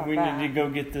not sure about we that. need to go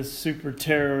get this super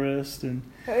terrorist. And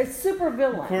It's super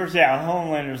villain. of course, yeah,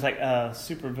 Homelander's like,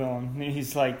 super villain. And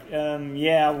he's like,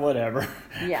 yeah, whatever.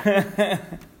 Yeah.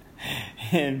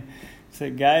 And so,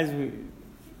 guys,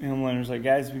 Homelander's like,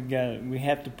 guys, we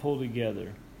have to pull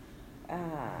together.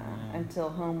 Until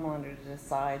Homelander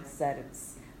decides that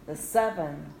it's the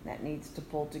 7 that needs to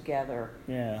pull together,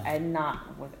 Yeah. and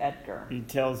not with Edgar. He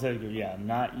tells Edgar, yeah,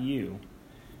 not you.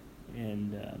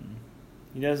 And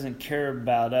he doesn't care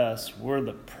about us. We're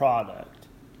the product.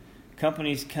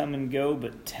 Companies come and go,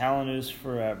 but talent is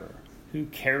forever. Who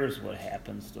cares what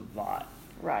happens to Vought?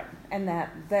 Right, and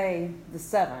that they, the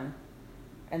 7,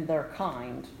 and their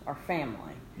kind, are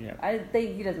family. Yeah.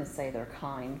 He doesn't say they're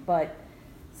kind, but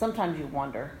sometimes you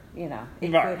wonder, it Right.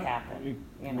 could happen,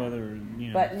 Whether,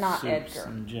 but not soups Edgar,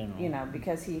 in general.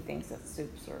 because he thinks that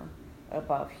soups are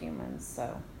above humans,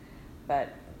 so, but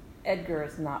Edgar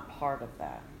is not part of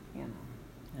that,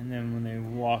 And then when they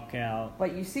walk out,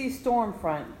 But you see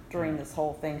Stormfront during this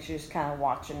whole thing, she's kind of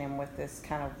watching him with this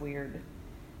kind of weird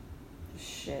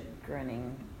shit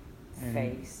grinning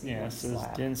face. yeah, and says,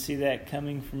 slap. didn't see that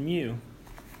coming from you.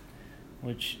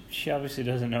 Which she obviously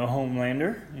doesn't know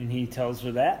Homelander, and he tells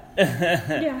her that.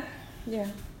 Yeah.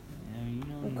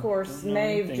 Of Of course,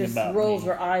 Maeve just rolls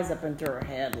her eyes up into her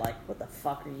head like, what the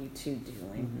fuck are you two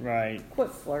doing? Right. Quit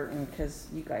flirting because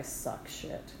you guys suck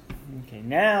shit. Okay,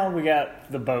 now we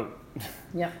got the boat.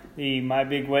 Yep. The My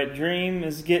Big Wet Dream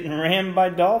is getting rammed by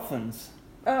dolphins.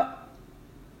 I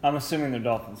I'm assuming they're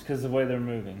dolphins because of the way they're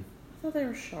moving. thought they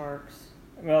were sharks.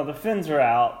 Well, the fins are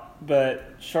out, but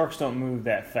sharks don't move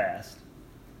that fast.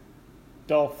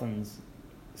 Dolphins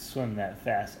swim that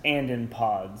fast and in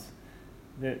pods.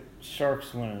 That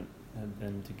sharks wouldn't have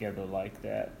been together like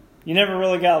that. You never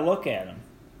really got to look at them.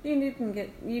 You didn't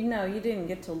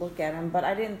get to look at them, but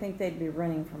I didn't think they'd be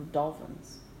running from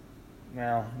dolphins.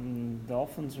 Well,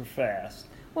 dolphins are fast.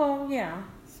 Well, yeah.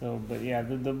 So, but yeah,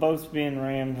 the boat's being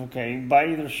rammed, okay, by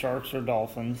either sharks or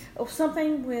dolphins. Oh,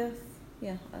 something with,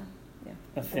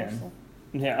 A fin. dorsal.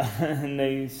 Yeah, and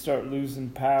they start losing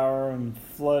power and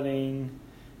flooding.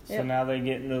 So Yep. now they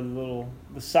get into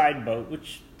the side boat,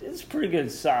 which is pretty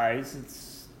good size.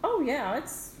 It's Oh, yeah,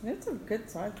 it's a good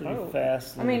sized pretty boat.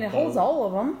 fast. I mean, it little holds boat. all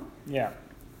of them. Yeah.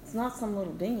 It's not some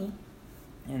little dinghy.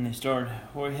 And they start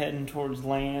heading towards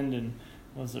land, and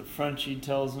Frenchie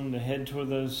tells them to head toward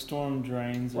those storm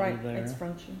drains Right, over there. it's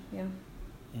Frenchie, yeah.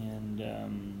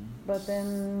 And But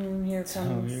then here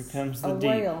comes the a deep.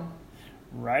 whale,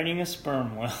 riding a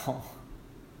sperm whale.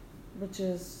 which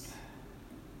is,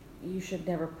 you should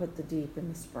never put the deep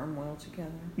and the sperm whale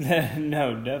together.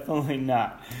 No, definitely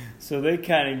not. So they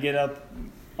kind of get up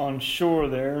on shore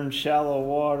there in shallow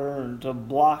water to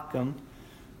block them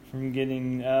from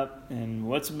getting up. And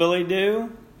what's Billy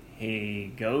do?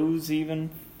 He goes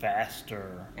even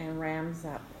faster. And rams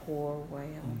that poor whale.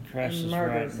 And crashes and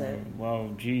murders right it. in.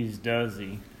 Whoa, geez, does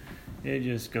he? It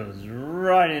just goes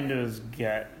right into his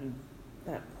gut.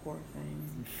 That poor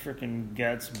thing. Freaking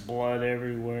guts, blood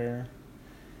everywhere.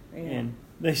 Yeah. And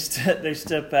they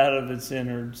step out of its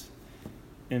innards.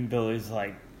 And Billy's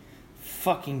like,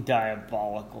 fucking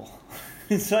diabolical.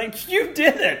 It's like, you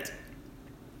did it!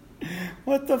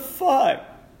 What the fuck?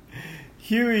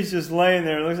 Huey's just laying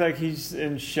there. It looks like he's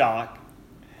in shock.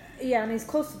 Yeah, and he's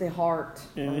close to the heart.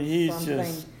 And he's something.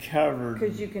 Just covered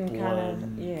because you can kind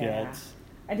of guts.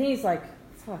 And he's like,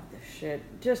 fuck this shit,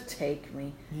 just take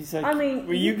me. He's like, I mean,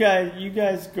 well, you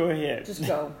guys go ahead. Just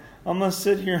go. I'm gonna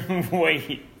sit here and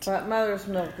wait. But Mother's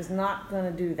Milk is not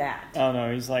gonna do that. Oh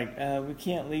no, he's like, we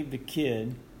can't leave the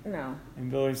kid. No.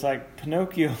 And Billy's like,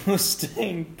 Pinocchio's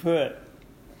staying put.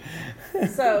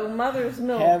 So Mother's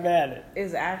Milk Have at it.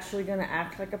 is actually gonna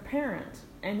act like a parent,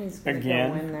 and he's gonna go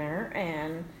in there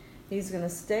and he's gonna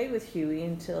stay with Huey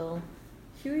until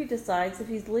Huey decides if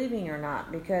he's leaving or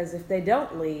not. Because if they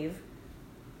don't leave,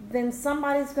 then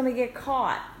somebody's going to get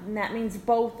caught. And that means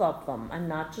both of them and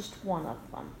not just one of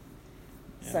them.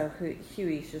 Yeah. So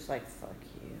Huey's just like, fuck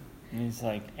you. And he's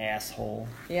like, asshole.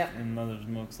 Yep. And Mother's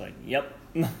Milk's like, yep.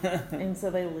 And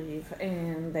so they leave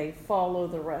and they follow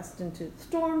the rest into the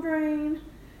storm drain.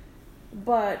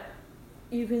 But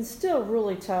you can still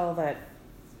really tell that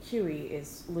Huey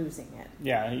is losing it.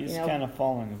 Yeah, he's kind of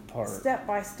falling apart. Step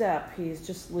by step, he's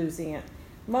just losing it.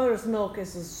 Mother's Milk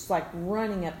is just like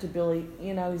running up to Billy.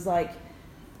 He's like,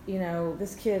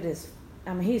 this kid is,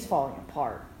 he's falling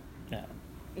apart. Yeah.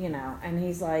 And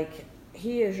he's like,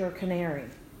 he is your canary.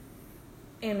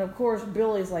 And of course,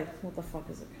 Billy's like, what the fuck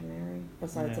is a canary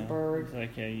besides a bird? He's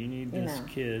like, yeah, you need this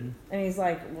kid. And he's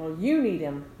like, well, you need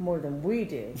him more than we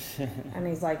did. And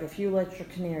he's like, if you let your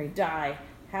canary die,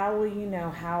 how will you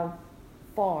know how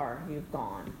far you've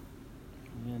gone?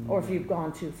 Or if you've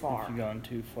gone too far. If you've gone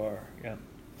too far, yep.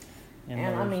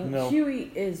 And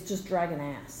Huey is just dragging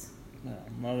ass. No,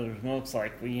 Mother's Milk's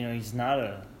like, well, he's not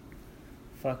a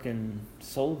fucking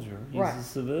soldier. He's a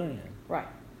civilian. Right.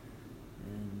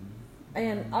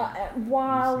 And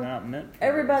while he's not meant for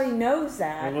everybody us. Knows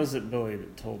that. Or was it Billy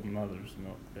that told Mother's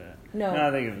Milk that? No,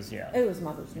 I think it was, It was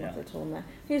Mother's Milk that told him that.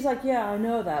 He's like, yeah, I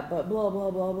know that, but blah, blah,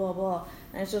 blah, blah, blah.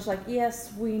 And it's just like,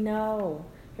 yes, we know.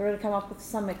 They're going to come up with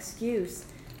some excuse.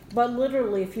 But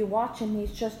literally, if you watch him,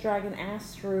 he's just dragging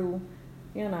ass through,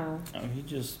 Oh, he's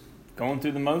just going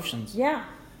through the motions. Yeah.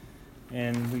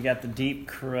 And we got the deep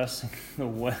caressing the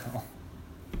well.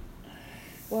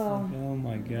 Well. Like, oh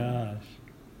my gosh.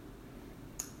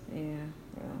 Yeah.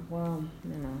 Well.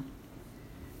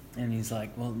 And he's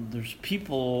like, well, there's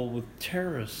people with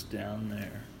terrorists down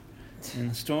there in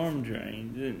the storm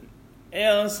drain.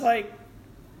 It's like,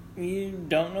 you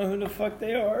don't know who the fuck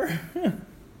they are.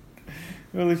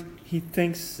 Well, he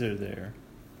thinks they're there.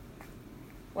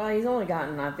 Well, he's only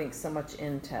gotten, I think, so much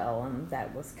intel, and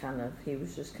that was he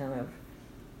was just kind of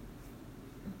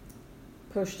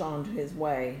pushed onto his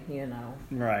way,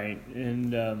 Right.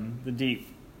 And the Deep,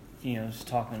 is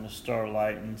talking to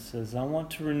Starlight and says, I want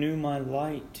to renew my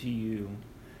light to you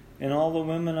and all the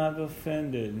women I've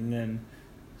offended. And then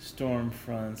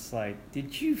Stormfront's like,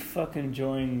 did you fucking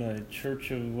join the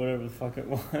church of whatever the fuck it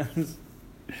was?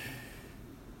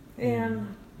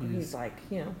 And he's like,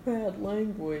 bad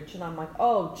language. And I'm like,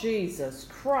 oh, Jesus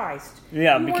Christ.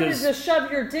 Yeah, you because... wanted to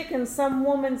shove your dick in some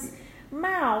woman's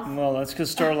mouth. Well, that's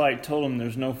because Starlight told him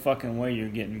there's no fucking way you're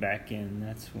getting back in.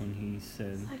 That's when he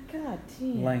said... It's like, God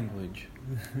damn. Language.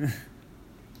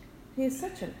 He's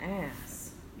such an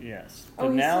ass. Yes.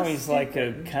 But now he's so like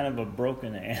a kind of a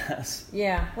broken ass.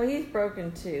 Yeah, well, he's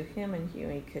broken too. Him and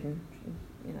Huey couldn't,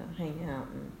 hang out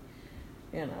and...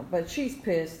 but she's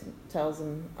pissed, tells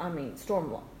him,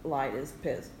 Stormlight is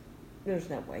pissed. There's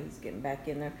no way he's getting back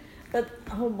in there. But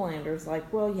Homelander's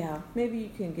like, well, yeah, maybe you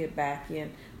can get back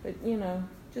in. But,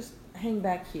 just hang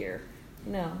back here.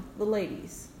 The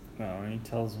ladies. Well, he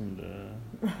tells him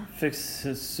to fix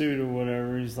his suit or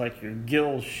whatever. He's like, your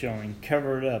gill's showing.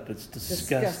 Cover it up. It's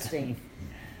disgusting.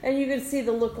 And you can see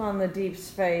the look on the Deep's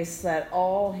face that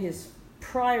all his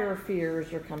prior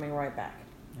fears are coming right back.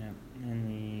 Yep. And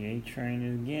the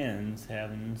A-Train again is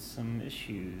having some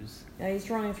issues. Yeah, he's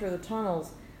running through the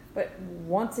tunnels, but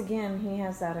once again he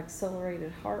has that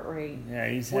accelerated heart rate. Yeah,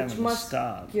 he's having to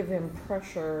stop. Which must give him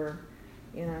pressure.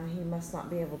 He must not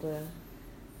be able to.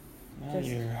 Well,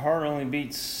 your heart only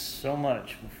beats so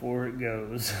much before it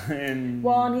goes, and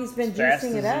he's been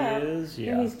juicing it up,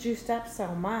 and he's juiced up so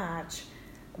much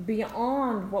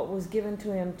beyond what was given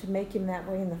to him to make him that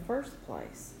way in the first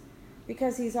place.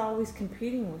 Because he's always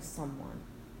competing with someone.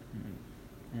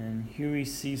 And Huey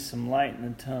sees some light in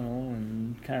the tunnel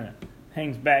and kind of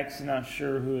hangs back. He's not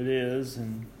sure who it is.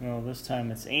 And, this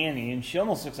time it's Annie. And she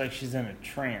almost looks like she's in a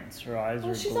trance. Her eyes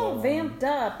are she's glowing. all vamped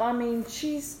up.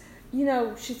 She's,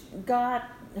 she's got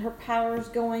her powers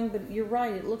going. But you're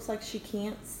right. It looks like she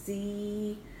can't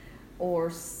see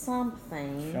or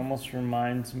something. She almost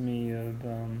reminds me of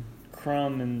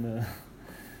Crumb in the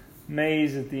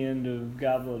maze at the end of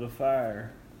Goblet of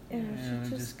Fire. Yeah, she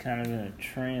just kind of in a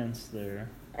trance there.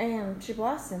 And she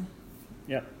blasts him.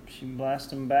 Yep, she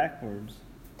blasts him backwards.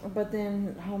 But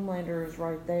then Homelander is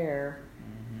right there.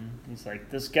 Mm-hmm. He's like,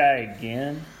 this guy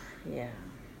again? Yeah.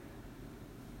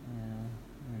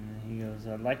 And he goes,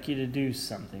 I'd like you to do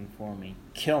something for me.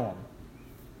 Kill him.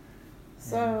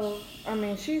 So, I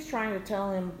mean, she's trying to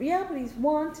tell him, yeah, but he's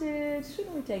wanted.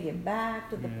 Shouldn't we take him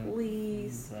back to the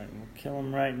police? He's like, we'll kill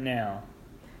him right now.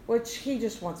 Which he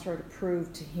just wants her to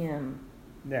prove to him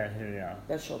Yeah.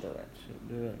 that she'll do it.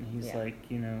 She'll do it. And he's like,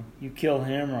 you kill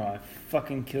him or I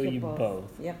fucking kill you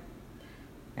both. Yep.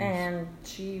 And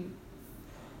she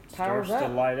powers starts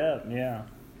up. to light up, yeah.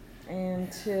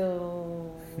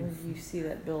 Until you see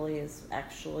that Billy is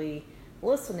actually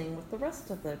listening with the rest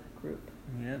of the group.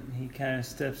 Yep, he kind of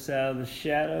steps out of the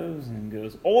shadows and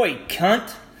goes, Oi,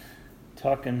 cunt!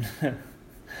 Talking to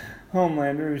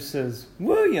Homelander, who says,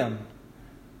 William,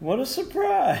 what a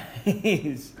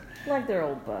surprise! Like they're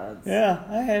old buds. Yeah,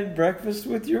 I had breakfast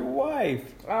with your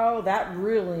wife. Oh, that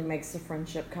really makes the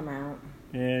friendship come out.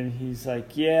 And he's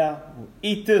like, yeah, well,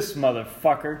 eat this,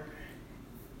 motherfucker.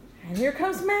 And here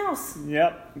comes Mouse.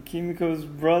 Yep, Kimiko's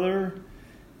brother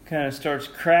kind of starts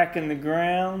cracking the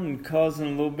ground and causing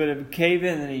a little bit of a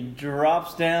cave-in, and he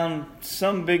drops down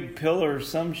some big pillar or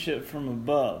some shit from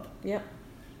above. Yep.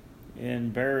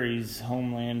 And buries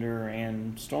Homelander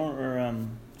and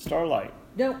Starlight.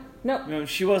 Nope. No,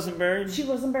 she wasn't buried? She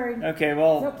wasn't buried. Okay,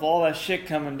 well, Nope. with all that shit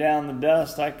coming down the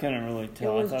dust, I couldn't really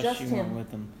tell. It was I thought just she him. went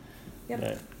with him. Yep.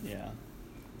 But, yeah.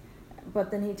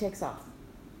 But then he takes off.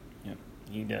 Yep,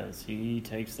 he does. He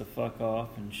takes the fuck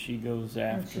off, and she goes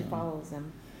after And she him. follows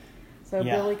him. So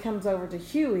Yeah. Billy comes over to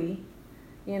Huey,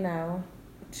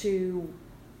 to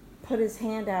put his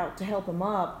hand out to help him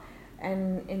up.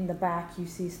 And in the back, you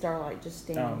see Starlight just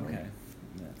standing okay. there.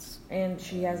 That's And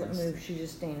she hasn't moved. She's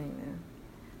just standing there.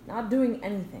 Not doing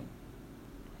anything.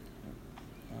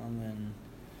 And then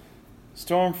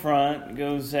Stormfront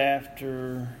goes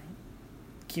after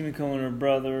Kimiko and her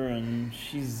brother, and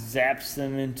she zaps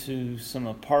them into some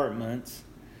apartments.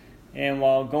 And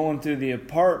while going through the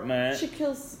apartment, She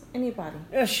kills anybody.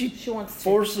 she wants to.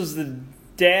 forces the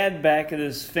dad back at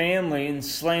his family and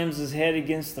slams his head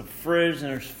against the fridge, and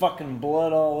there's fucking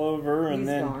blood all over. He's And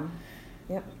then gone.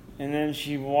 Yep. And then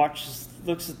she looks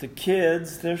at the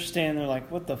kids. They're standing there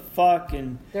like, what the fuck?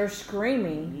 And They're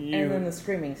screaming, and then the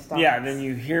screaming stops. yeah, then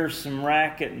you hear some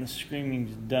racket and the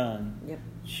screaming's done. Yep.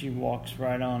 She walks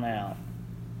right on out.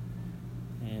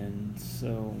 And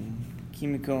so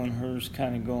Kimiko and her's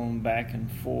kind of going back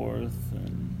and forth.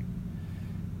 And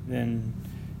then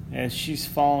as she's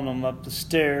following them up the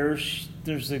stairs,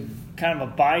 there's a kind of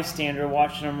a bystander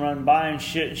watching them run by and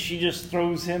shit. And she just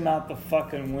throws him out the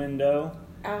fucking window.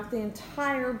 Out the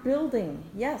entire building.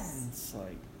 Yes. It's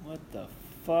like, what the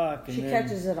fuck? And She then,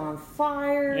 catches it on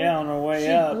fire. Yeah, on her way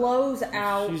she up. She blows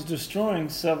out She's destroying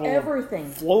several everything.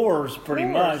 Floors, pretty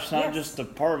much. Not yes. just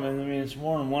apartments. I mean, it's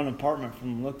more than one apartment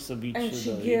from the looks of each And of she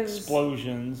the gives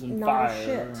explosions and not a fire.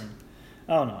 shit.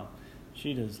 Oh, no.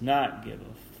 She does not give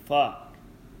a fuck.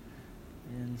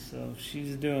 And so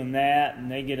she's doing that,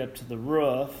 and they get up to the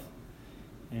roof.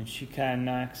 And she kind of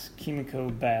knocks Kimiko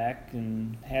back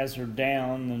and has her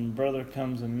down. And brother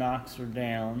comes and knocks her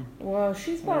down. Well,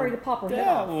 she's about ready to pop her head That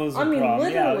off. was a I mean, problem.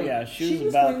 literally. Yeah, she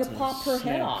was about about to pop her head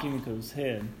snap off. Kimiko's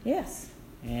head. Yes.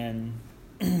 And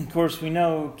of course, we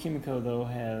know Kimiko though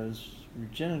has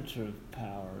regenerative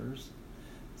powers.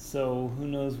 So who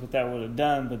knows what that would have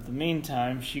done? But in the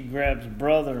meantime, she grabs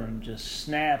brother and just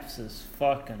snaps his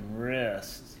fucking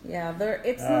wrist. Yeah,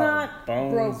 it's not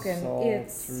bones broken. all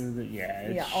it's through the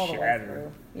it's all the way shattered.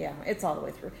 through. Yeah, it's all the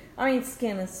way through. I mean,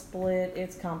 skin is split.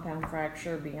 It's compound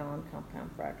fracture beyond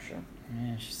compound fracture.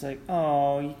 Yeah, she's like,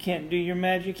 "Oh, you can't do your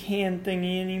magic hand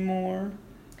thingy anymore.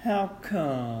 How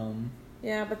come?"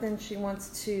 Yeah, but then she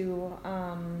wants to.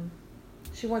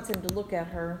 She wants him to look at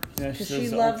her Yeah, because she she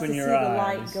says, loves to "Open see your the eyes."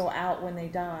 light go out when they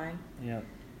die. Yep.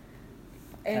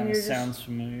 And Kind of you're sounds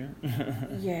familiar.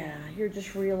 yeah, you're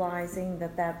just realizing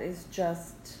that is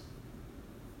just,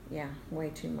 way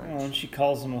too much. Oh, and she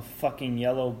calls him a fucking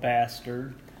yellow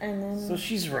bastard. And then, So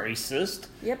she's racist.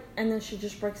 yep, and then she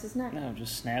just breaks his neck. No,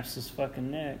 just snaps his fucking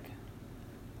neck.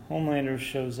 Homelander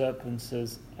shows up and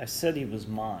says, I said he was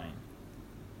mine.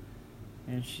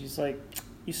 And she's like,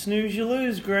 you snooze, you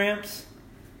lose, Gramps.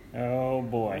 Oh,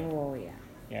 boy. Oh, yeah.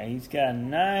 Yeah, he's got a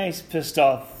nice pissed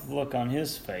off look on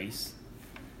his face.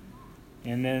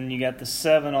 And then you got the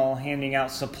Seven all handing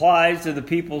out supplies to the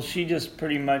people she just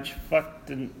pretty much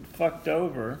fucked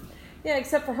over. Yeah,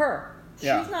 except for her.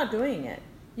 Yeah. She's not doing it.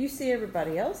 You see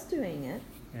everybody else doing it,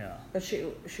 Yeah. but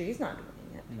she's not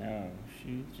doing it. No,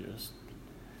 she just,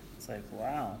 it's like,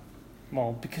 wow.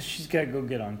 Well, because she's got to go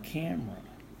get on camera.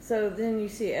 So then you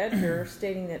see Edgar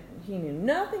stating that he knew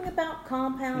nothing about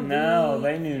Compound B. No,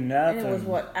 they knew nothing. And it was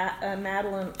what,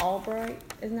 Madeline Albright,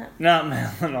 isn't that? Not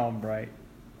Madeline Albright.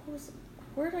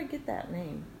 Where did I get that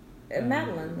name?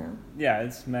 Madeline, though. Yeah,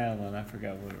 it's Madeline. I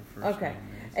forgot what her first name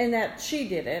is. And that she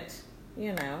did it,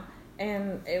 you know,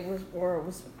 and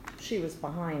she was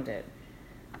behind it.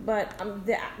 But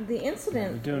the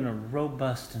incident... They're doing a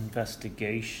robust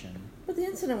investigation. But the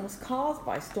incident was caused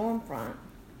by Stormfront,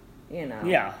 you know.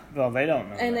 Yeah, well, they don't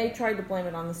know. And that. they tried to blame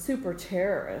it on the super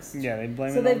terrorist. Yeah, they blame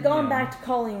it on... So they've gone him. back to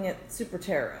calling it super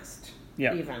terrorist.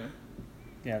 Yeah. Even.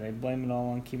 Yeah, they blame it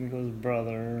all on Kimiko's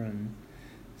brother, and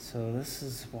so this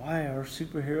is why our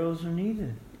superheroes are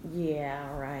needed.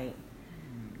 Yeah, right.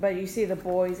 But you see the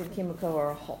boys and Kimiko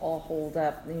are all holed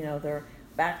up. You know, they're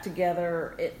back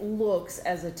together. It looks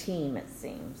as a team, it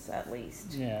seems, at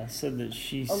least. Yeah, said that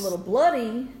she's... A little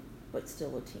bloody, but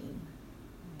still a team.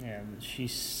 Yeah, that she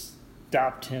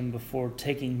stopped him before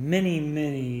taking many,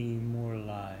 many more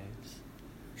lives.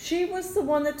 She was the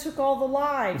one that took all the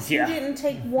lives. Yeah. He didn't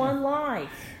take one life.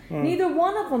 Well, Neither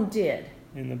one of them did.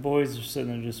 And the boys are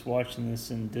sitting there just watching this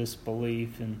in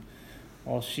disbelief, and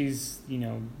while she's,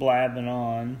 blabbing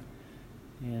on,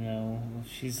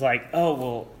 she's like, oh,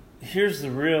 well, here's the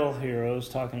real heroes,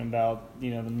 talking about, the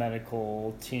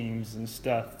medical teams and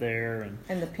stuff there,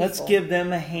 and the people. Let's give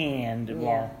them a hand.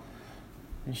 Yeah.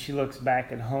 And she looks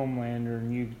back at Homelander,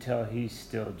 and you can tell he's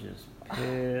still just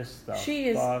pissed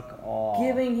the fuck off.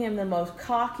 Giving him the most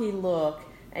cocky look,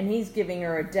 and he's giving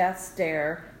her a death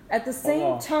stare at the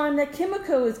same time that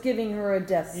Kimiko is giving her a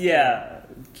death stare. Yeah,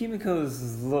 Kimiko's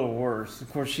is a little worse.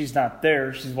 Of course, she's not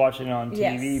there. She's watching it on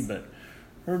TV, Yes. but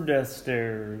her death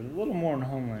stare is a little more than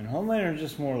Homelander. Homelander's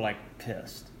just more like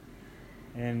pissed.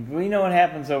 And we know what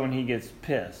happens, though, when he gets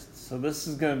pissed. So this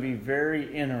is going to be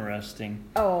very interesting.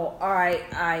 Oh,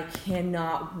 I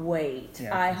cannot wait.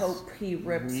 Yeah, I hope he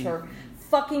rips her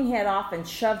fucking head off and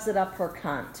shoves it up her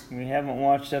cunt. We haven't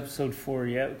watched episode 4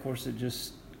 yet. Of course, it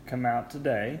just come out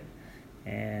today.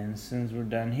 And as soon as we're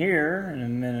done here, in a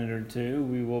minute or two,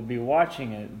 we will be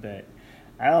watching it. But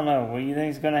I don't know. What do you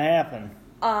think is going to happen?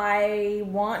 I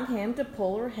want him to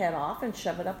pull her head off and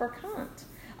shove it up her cunt.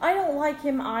 I don't like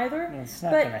him either. Well, it's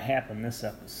not going to happen this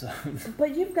episode.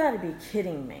 But you've got to be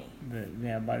kidding me. But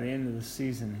yeah, by the end of the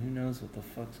season, who knows what the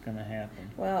fuck's going to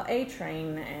happen? Well,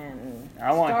 A-Train and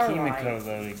I want Starlight. Kimiko,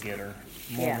 though, to get her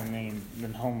more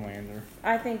than Homelander.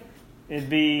 I think it'd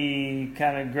be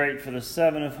kind of great for the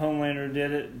 7 if Homelander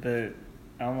did it, but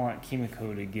I want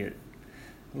Kimiko to get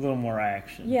a little more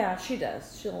action. Yeah, she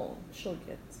does. She'll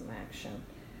get some action.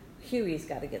 Huey's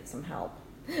got to get some help.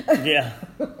 Yeah.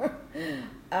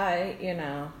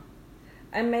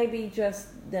 And maybe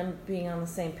just them being on the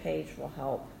same page will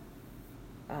help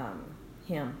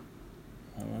him.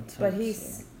 Well, but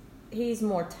he's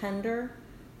more tender,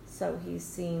 so he's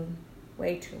seen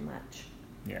way too much.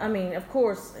 Yeah. I mean, of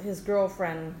course, his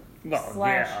girlfriend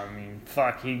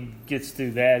fuck, he gets through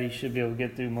that. He should be able to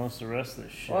get through most of the rest of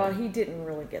this shit. Well, he didn't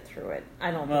really get through it. I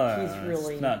don't think he's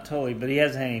really... Not totally, but he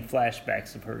hasn't had any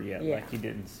flashbacks of her yet, Yeah. like he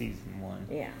did in season 1.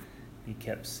 Yeah. He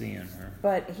kept seeing her.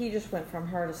 But he just went from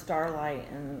her to Starlight,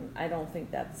 and I don't think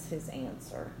that's his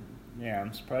answer. Yeah,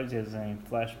 I'm surprised he hasn't had any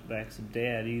flashbacks of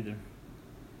Dad either.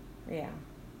 Yeah.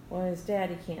 Well, his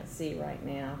dad he can't see right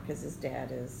now, because his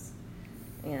dad is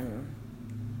in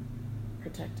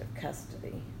protective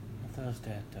custody. I thought his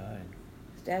dad died.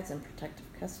 His dad's in protective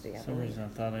custody, I For some believe. reason I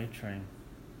thought A-Train.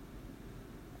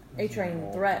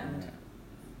 A-Train threatened.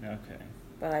 Okay.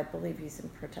 But I believe he's in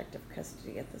protective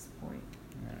custody at this point.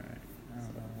 Alright. I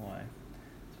don't know why.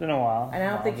 It's been a while. And I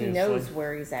don't think he obviously. knows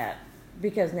where he's at.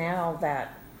 Because now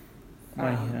that...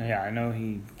 yeah, I know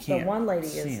he can't the one lady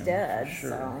see is him, dead, for sure.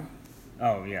 so...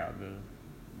 Oh, yeah.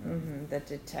 the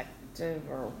detective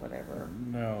or whatever.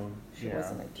 No, She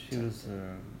wasn't a she was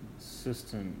an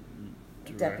assistant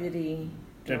Deputy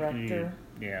director.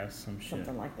 Yeah, some shit.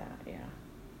 Something like that, yeah.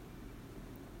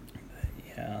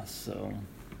 Yeah, so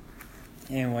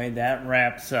anyway, that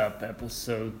wraps up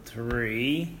episode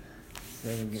 3. So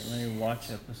we're getting ready to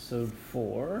watch episode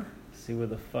 4. See where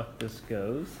the fuck this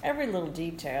goes. Every little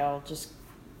detail just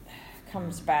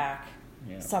comes back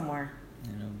somewhere.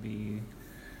 And it'll be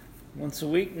once a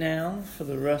week now for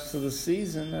the rest of the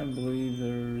season. I believe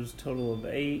there's a total of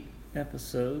 8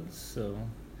 episodes, so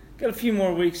got a few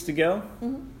more weeks to go.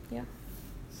 Mm-hmm. Yeah.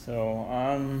 So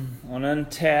on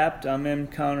Untapped, I'm M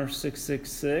Connor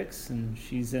 666, and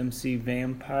she's MC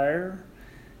Vampire.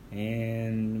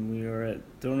 And we are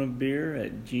at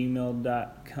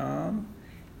throneofbeer@gmail.com.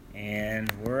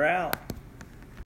 And we're out.